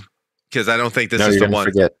 Continue, because I don't think this No, is you're the gonna one.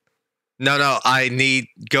 forget. No, I need.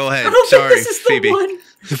 Go ahead. I don't Sorry, think this is Phoebe. the one.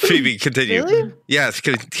 Phoebe, continue. Really? Yes,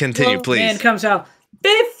 continue, Well, please. Man comes out.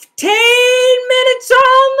 15 minutes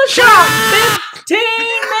on the clock. 15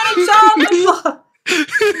 minutes on the clock.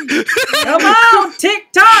 Come on,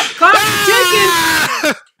 tick tock, clock's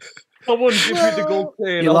ticking. Someone give me the gold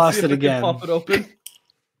chain. You I'll lost see if it I can again. pop it open.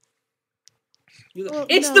 Well,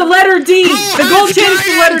 It's no. the letter D. The gold has chain is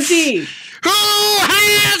the letter guidance? D. Who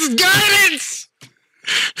has guidance?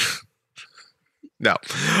 No.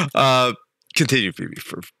 Continue, Phoebe,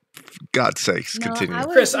 for God's sakes. No, Continue. I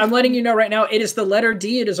was Chris, just I'm letting you know right now, it is the letter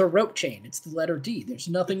D. It is a rope chain. It's the letter D. There's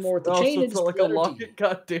nothing more with the Oh, chain. so It it's is not the like a letter D. locket.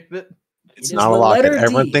 God damn it! It's Not a locket.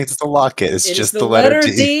 Everyone D. thinks it's a locket. It's It just is the letter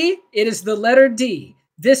D. It is the letter D.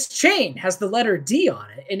 This chain has the letter D on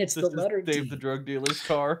it, and it's This the letter is Dave D. the drug dealer's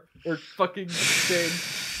car or fucking chain.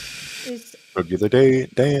 is Regular day,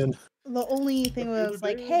 Dan. the only thing Regular was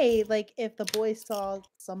like, day. hey, like if the boys saw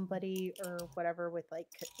somebody or whatever with like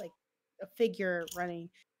a figure running,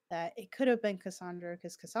 that it could have been Cassandra,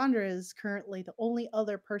 because Cassandra is currently the only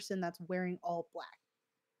other person that's wearing all black.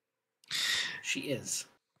 She is.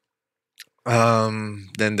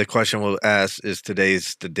 Then the question we'll ask is: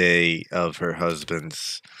 today's the day of her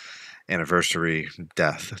husband's anniversary,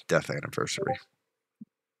 death anniversary.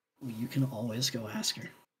 You can always go ask her.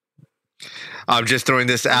 I'm just throwing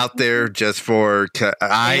this out there just for.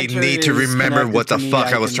 I Answer need to is remember connected what the to me. fuck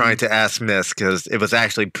I I was can- trying to ask Miss, because it was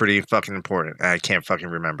actually pretty fucking important. And I can't fucking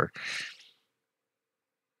remember.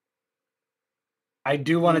 I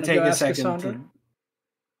do want to wanna take go a ask second. Cassandra?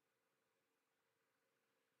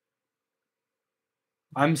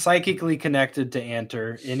 I'm psychically connected to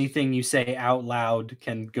Anter. Anything you say out loud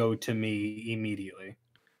can go to me immediately.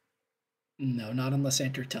 No, not unless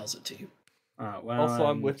Enter tells it to you. Well, Also,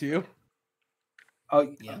 I'm with you.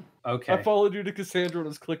 Oh, Yeah. okay. I followed you to Cassandra and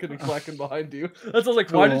was clicking and clacking behind you. That's why I was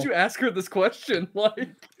like, why did Cool. you ask her this question? Like,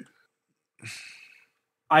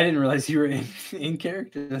 I didn't realize you were in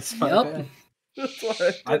character. That's my Yep. bad. that's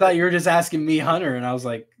why I thought you were just asking me, Hunter, and I was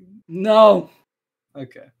like, No.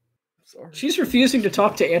 okay. Sorry. She's refusing to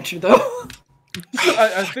talk to Enter, though.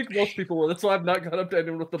 I think most people will. That's why I've not gone up to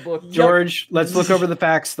anyone with the book. George, let's look over the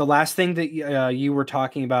facts. The last thing that you were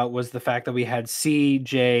talking about was the fact that we had C,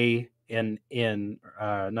 J, and D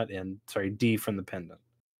from the pendant.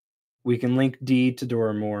 We can link D to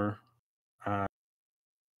Doramore.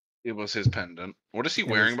 It was his pendant. What is he It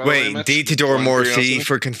wearing, is- by the way, Wait, Mitch? D to Just out of Doramore, C curiosity?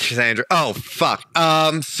 for Cassandra. Oh fuck.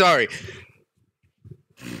 Sorry.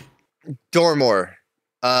 Doramore.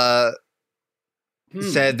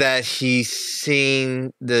 Said that he's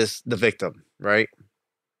seen the victim, right?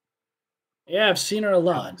 Yeah, I've seen her a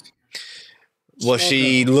lot. Was Small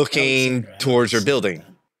she girl. looking Haven't seen towards her Haven't seen building? that.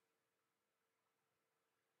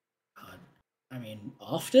 I mean,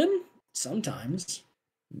 often? Sometimes.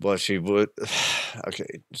 Was she would? Okay,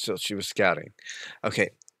 so she was scouting.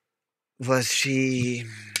 Okay, was she?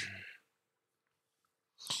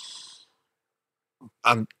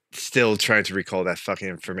 I'm still trying to recall that fucking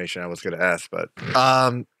information I was going to ask, but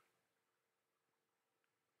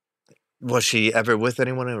was she ever with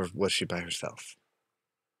anyone, or was she by herself?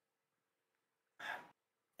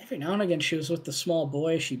 Every now and again, she was with the small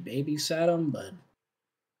boy. She babysat him, but...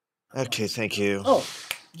 Okay, thank you. Oh,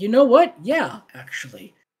 you know what? Yeah,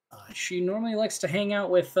 actually. She normally likes to hang out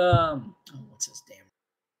with, what's his name?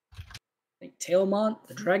 I think Tailmont,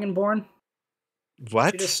 the Dragonborn.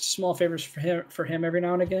 What? She does small favors for him every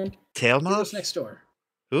now and again. He lives Tailmont? next door.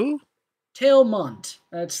 Who? Tailmont.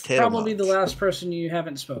 That's probably the Tailmont. last person you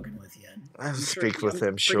haven't spoken with yet. I'll I'm speak with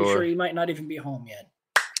him, pretty sure sure. he might not even be home yet.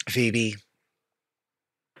 Phoebe,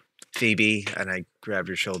 and I grab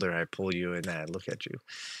your shoulder, I pull you, and I look at you.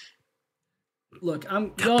 Look,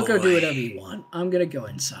 Good y'all go do boy. whatever you want. I'm gonna go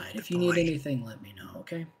inside. If you need boy. anything, let me know,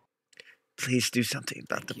 okay? Please do something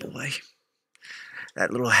about Thank the you. boy.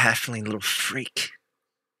 That little halfling, little freak.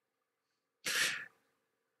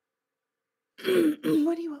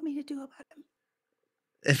 What do you want me to do about him?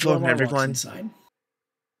 Inform Doramore walks everyone. inside.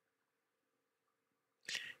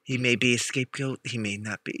 He may be a scapegoat, he may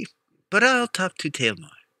not be. But I'll talk to Tailmore.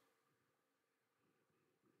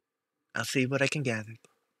 I'll see what I can gather.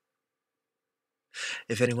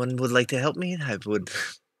 If anyone would like to help me, I would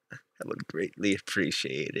greatly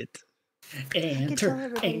appreciate it.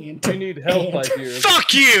 Enter. If you need help, my dear.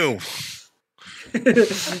 Fuck you!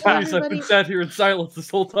 Please, I've Everybody- been sat here in silence this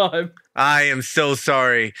whole time. I am so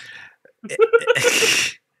sorry.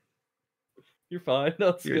 You're fine.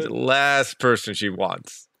 That's You're good. the last person she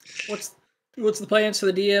wants. What's the plan so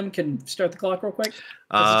the DM can start the clock real quick?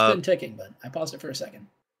 Because it's been ticking, but I paused it for a second.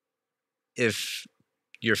 If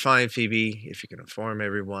you're fine, Phoebe, if you can inform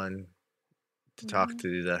everyone, to talk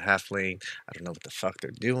to the halfling. I don't know what the fuck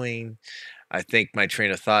they're doing. I think my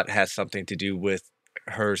train of thought has something to do with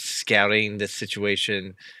her scouting this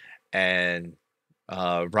situation and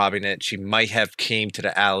robbing it. She might have came to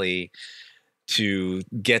the alley to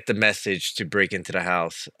get the message to break into the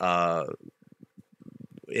house.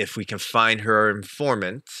 If we can find her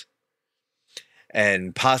informant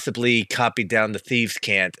and possibly copy down the thieves'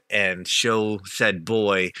 cant and show said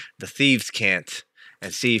boy the thieves' cant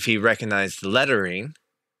and see if he recognized the lettering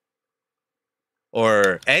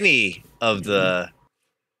or any of the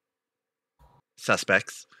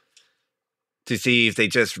suspects to see if they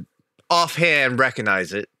just offhand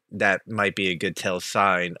recognize it, that might be a good tell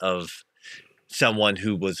sign of someone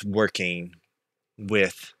who was working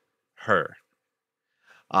with her.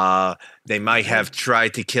 They might have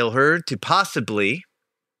tried to kill her to possibly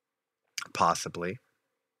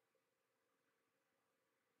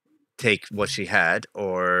take what she had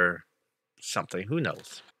or something. Who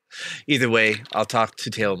knows? Either way, I'll talk to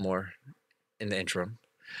Taylor in the interim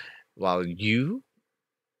while you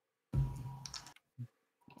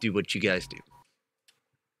do what you guys do.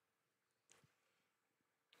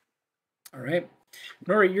 All right.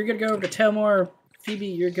 Nori, you're going to go over to Taylor. Phoebe,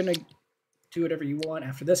 you're going to do whatever you want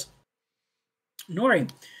after this. Nori,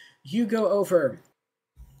 you go over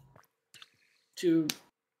to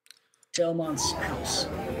Tailmont's house.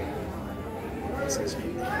 This is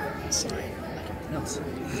inside, like everything else. Did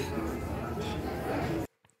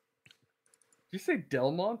you say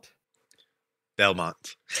Delmont?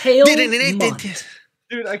 Belmont. Tailmont.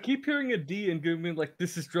 Dude, I keep hearing a D and being like,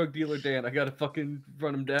 this is drug dealer Dan. I gotta fucking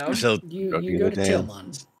run him down. So you go to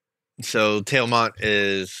Tailmont. So Tailmont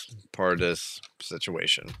is part of this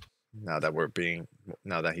situation. Now that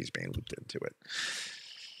he's being looped into it.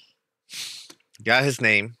 Got his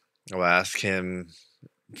name. I'll ask him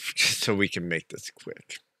just so we can make this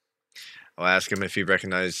quick. I'll ask him if he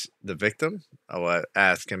recognized the victim. I'll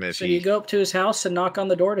ask him if So you go up to his house and knock on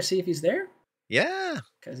the door to see if he's there? Yeah.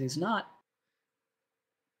 Because he's not.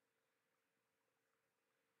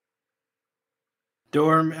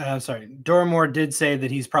 Doramore did say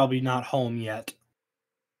that he's probably not home yet.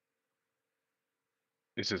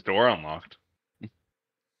 Is his door unlocked?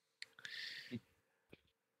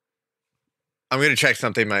 I'm going to check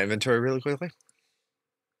something in my inventory really quickly.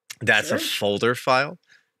 That's Sure. a folder file.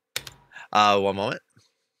 One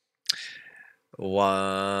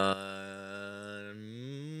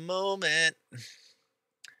moment.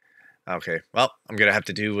 Okay, well, I'm going to have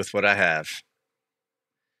to do with what I have.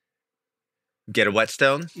 Get a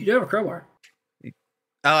whetstone. You do have a crowbar.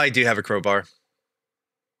 Oh, I do have a crowbar.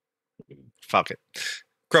 Fuck it.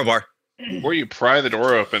 Crowbar. Or you pry the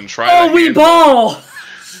door open, try Oh, we ball!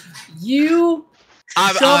 You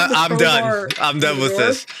I'm done. I'm done with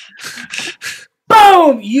this.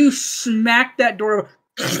 Boom! You smack that door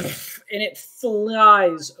and it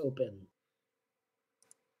flies open.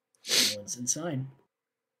 No one's inside.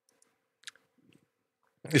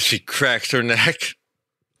 She cracks her neck.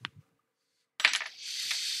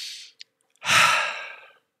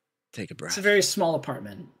 Take a breath. It's a very small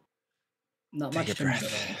apartment. Not much to note at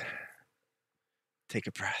all. Take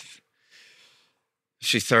a breath.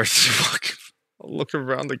 She starts to look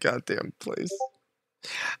around the goddamn place.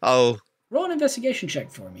 Oh. Roll an investigation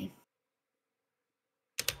check for me.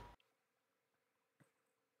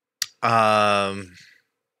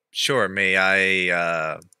 Sure. May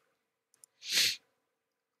I?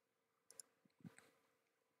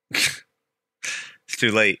 It's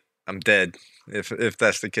too late. I'm dead. If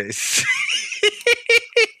that's the case.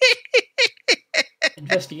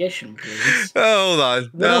 Investigation, please. Oh, hold on.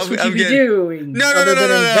 What else would you be doing?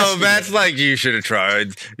 No. Matt's like, you should have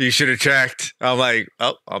tried. You should have checked. I'm like,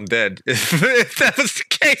 oh, I'm dead. If that was the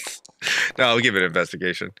case. No, I'll give it an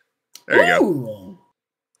investigation. There you go.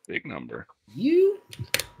 Big number. You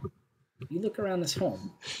look around this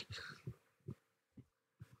home.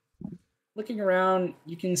 Looking around,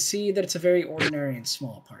 you can see that it's a very ordinary and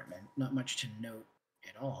small apartment. Not much to note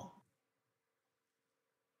at all.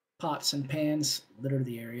 Pots and pans litter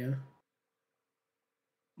the area.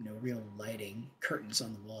 No real lighting. Curtains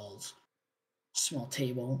on the walls. Small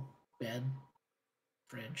table, bed,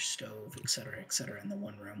 fridge, stove, etc., in the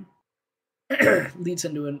one room. Leads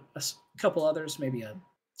into a couple others, maybe a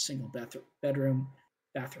single bedroom,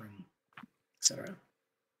 bathroom, etc.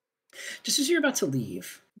 Just as you're about to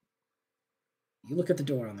leave, you look at the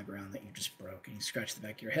door on the ground that you just broke, and you scratch the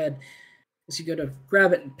back of your head. As you go to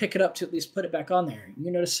grab it and pick it up to at least put it back on there,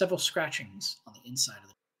 you notice several scratchings on the inside of the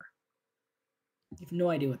door. You have no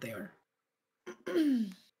idea what they are.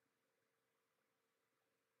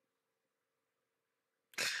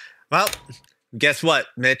 Well, guess what,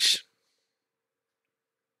 Mitch?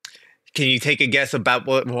 Can you take a guess about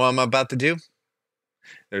what I'm about to do?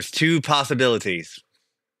 There's 2 possibilities.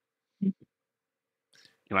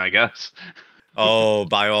 Can I guess? Oh,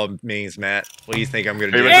 by all means, Matt. What do you think I'm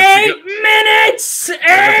going to Are do? you about to 8 minutes! Are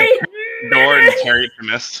you about to 8 door and minutes! carry it to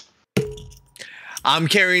mist? I'm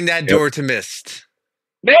carrying that door to mist.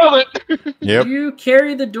 Nailed it! Yep. You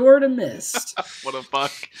carry the door to mist. What a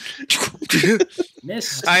fuck.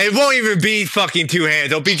 Mist. It won't even be fucking 2 hands.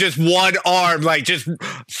 It'll be just one arm, like just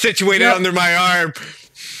situated Yep. under my arm.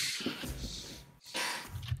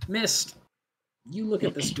 Mist. You look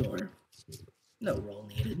at this door. No roll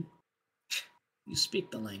needed. You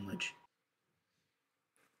speak the language.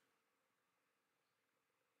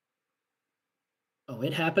 Oh,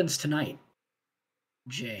 it happens tonight.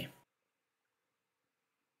 J.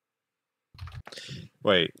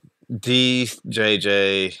 Wait, D, J,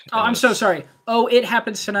 J. Oh, I'm so sorry. Oh, it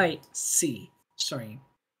happens tonight. C. Sorry.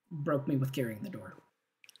 Broke me with carrying the door.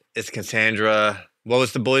 It's Cassandra. What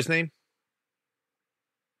was the boy's name?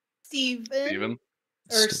 Steven?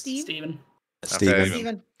 Or Steve? Steven. Steven.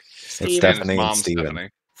 Steven. It's Steven. Stephanie and Mom, Steven. Stephanie.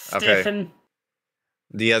 Okay. Stephen.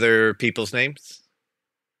 The other people's names?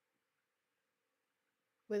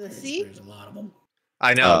 With a C? There's a lot of them.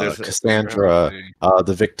 I know. There's Cassandra.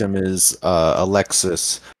 The victim is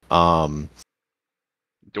Alexis. Doramore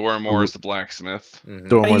is the blacksmith. Mhm. How do you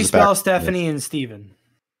Doramore's spell back- Stephanie and Steven?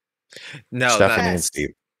 No, Stephanie not- and Steve.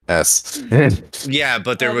 S. yeah,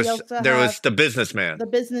 but there We was also there was have the businessman, The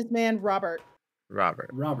businessman, Robert. Robert.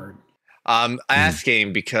 Robert.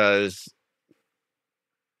 Asking because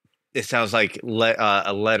it sounds like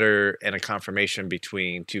a letter and a confirmation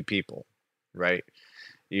between 2 people, right?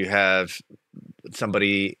 You have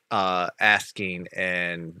somebody asking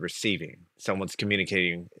and receiving. Someone's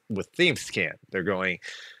communicating with Thieves Can. They're going,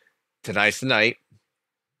 tonight's the night.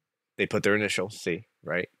 They put their initial, C,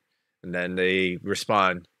 right? And then they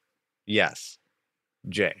respond, yes,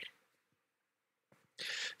 J.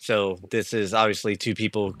 So this is obviously 2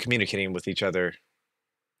 people communicating with each other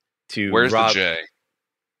to Where's rob. the J?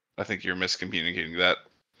 I think you're miscommunicating that.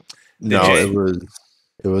 No, J.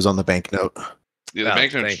 it was on the banknote. Yeah, the Oh,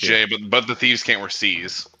 banknote's thank you. J, but the thieves can't were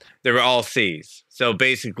C's. They were all C's. So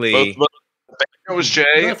basically, Both the banknote was J,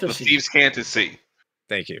 Both are the Cs. thieves can't is C.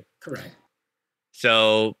 thank you. Correct.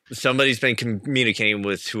 So somebody's been communicating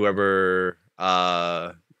with whoever,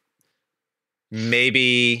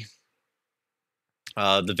 maybe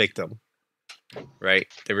the victim, right?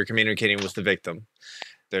 They were communicating with the victim.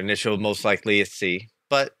 Their initial most likely is C,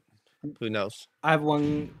 but who knows? I have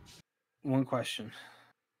one question.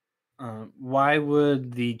 Why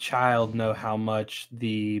would the child know how much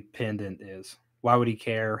the pendant is? Why would he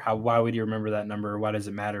care? Why would he remember that number? Why does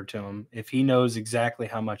it matter to him? If he knows exactly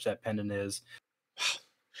how much that pendant is.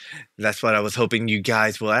 That's what I was hoping you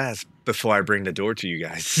guys will ask before I bring the door to you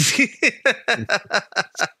guys.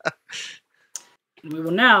 We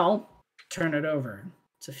will now turn it over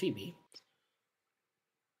to Phoebe.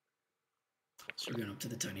 So we're going up to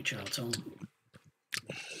the tiny child's home.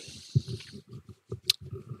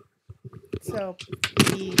 So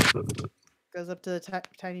he goes up to the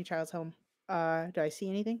tiny child's home. Do I see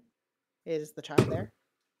anything? Is the child there?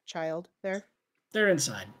 Child there? They're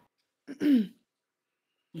inside. You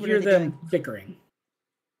What hear are they them doing? bickering.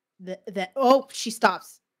 Oh, she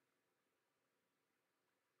stops.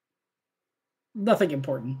 Nothing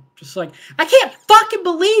important. Just like, I can't fucking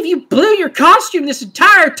believe you blew your costume this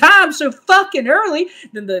entire time so fucking early.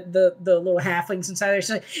 Then the little halflings inside there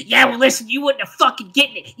say, yeah, well, listen, you wouldn't have fucking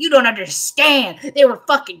getting it. You don't understand. They were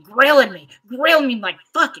fucking grilling me like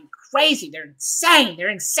fucking crazy. They're insane. They're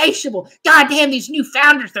insatiable. Goddamn, these new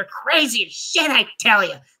founders, they're crazy as shit, I tell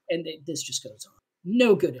you. And this just goes on.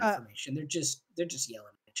 No good information. They're just yelling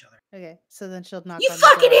at each other. Okay, so then she'll knock You on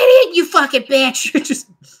fucking the door. idiot! You fucking bitch! You're just.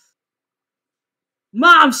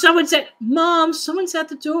 Mom, someone's at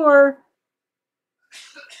the door.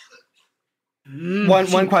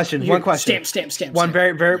 One question. Stamp. One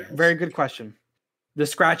very good question. The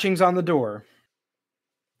scratchings on the door.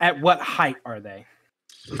 At what height are they?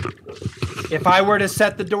 If I were to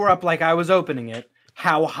set the door up like I was opening it,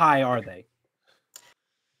 how high are they?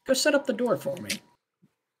 Go set up the door for me.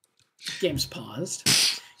 Game's paused.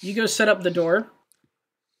 You go set up the door.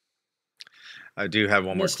 I do have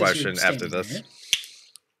one more Mist, as you're question after standing this. there.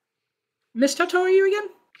 Mist, how tall are you again?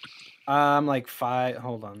 I'm like 5.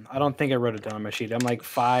 Hold on. I don't think I wrote it down on my sheet. I'm like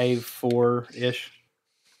 5'4" ish.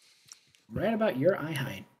 Right about your eye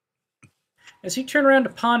height. As you turn around to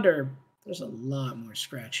ponder, there's a lot more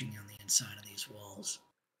scratching on the inside of these walls.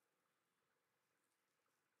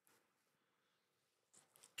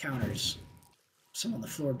 Counters. Some on the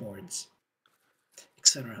floorboards.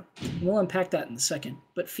 etc. We'll unpack that in a second.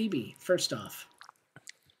 But Phoebe, first off.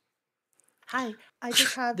 Hi, I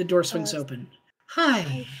just have... The door swings open.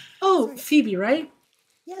 Hi. Oh, sorry. Phoebe, right?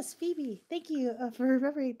 Yes, Phoebe. Thank you for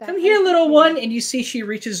remembering that. Come here, little one. And you see she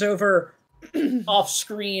reaches over off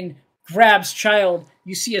screen, grabs child.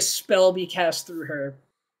 You see a spell be cast through her,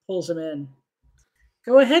 pulls him in.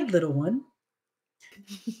 Go ahead, little one.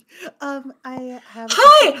 I have...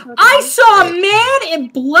 Hi! I saw a man in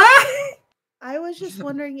black! I was just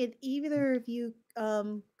wondering if either of you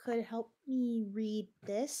could help me read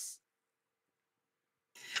this.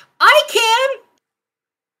 I can!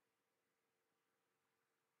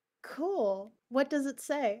 Cool. What does it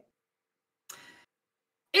say?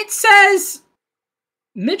 It says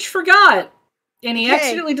Mitch forgot, and he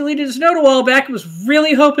accidentally deleted his note a while back and was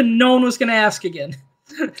really hoping no one was going to ask again.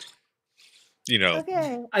 You know.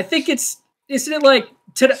 Okay. I think isn't it like,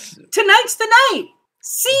 tonight's the night!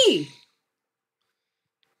 See!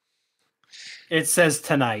 It says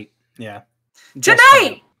tonight. Yeah.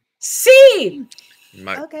 Tonight! See!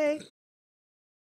 Okay.